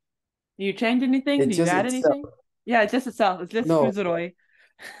adjectives? Do you change anything? Do you add anything? Yeah, it's just itself. It's just fuzuroi.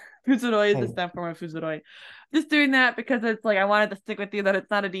 Fuzuroi is the stem form of fuzuroi. Just doing that because it's like I wanted to stick with you that it's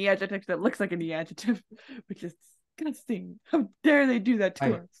not an e adjective that looks like an e adjective, which is disgusting. How dare they do that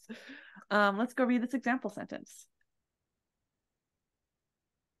to us? Let's go read this example sentence.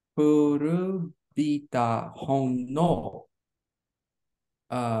 古びた本の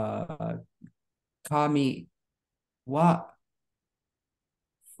Kami wa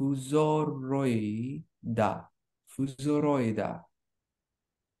fuzoroida. Fuzoroida.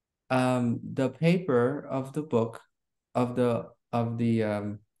 The paper of the book of the I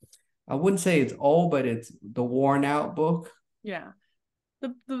wouldn't say it's old, but it's the worn out book. Yeah.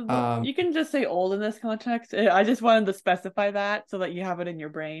 The Um, you can just say old in this context. I just wanted to specify that so that you have it in your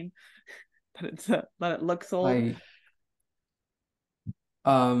brain that it looks old. I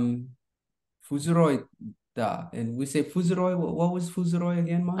um Fuzuroi and we say Fuzuroi. What was Fuzuroi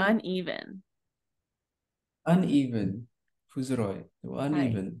again, Monty? Uneven. Uneven. Fuzuroi. Hi.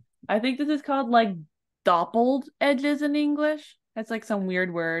 Uneven. I think this is called like doppled edges in English. That's like some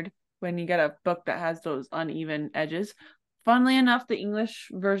weird word when you get a book that has those uneven edges. Funnily enough, the English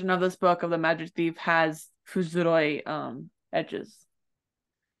version of this book of The Magic Thief has fuzuroi edges.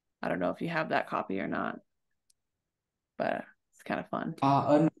 I don't know if you have that copy or not, but it's kind of fun.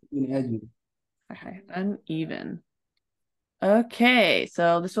 Uneven edges. Okay, uneven. Okay,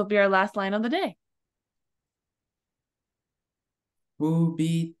 so this will be our last line of the day.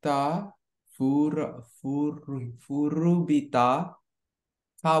 Fubita furubita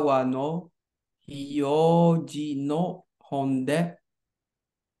kawa no hiyoji no honde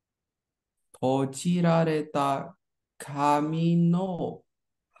tojirareta kami no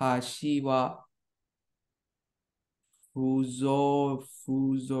hashi wa fuzoroi.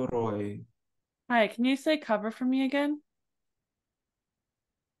 Hi, can you say cover for me again?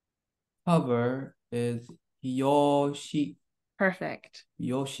 Cover is Yoshi. Perfect.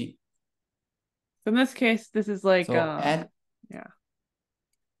 Yoshi. So in this case, this is like So at yeah.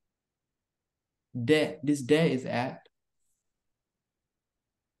 this day is at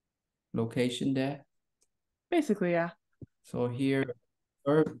location there. Basically, yeah. So here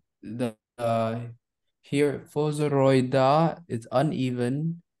the here Fozoroida is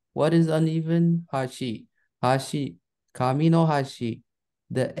uneven. What is uneven? Hashi. Hashi. Kami no hashi.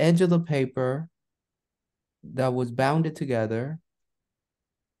 The edge of the paper that was bounded together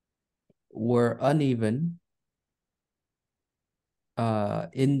were uneven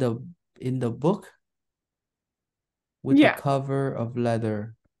in the book with the Yeah. cover of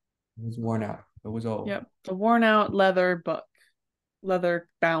leather. It was worn out. It was old. Yep. The worn out leather book. Leather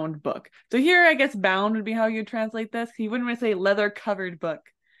bound book. So here I guess bound would be how you translate this. You wouldn't really say leather covered book.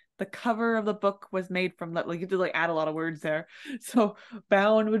 The cover of the book was made from like you have to like add a lot of words there. So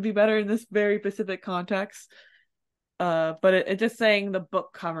bound would be better in this very specific context. But it's just saying the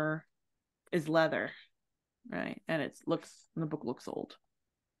book cover is leather, right? And the book looks old.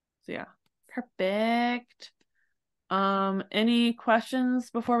 So yeah. Perfect. Any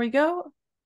questions before we go?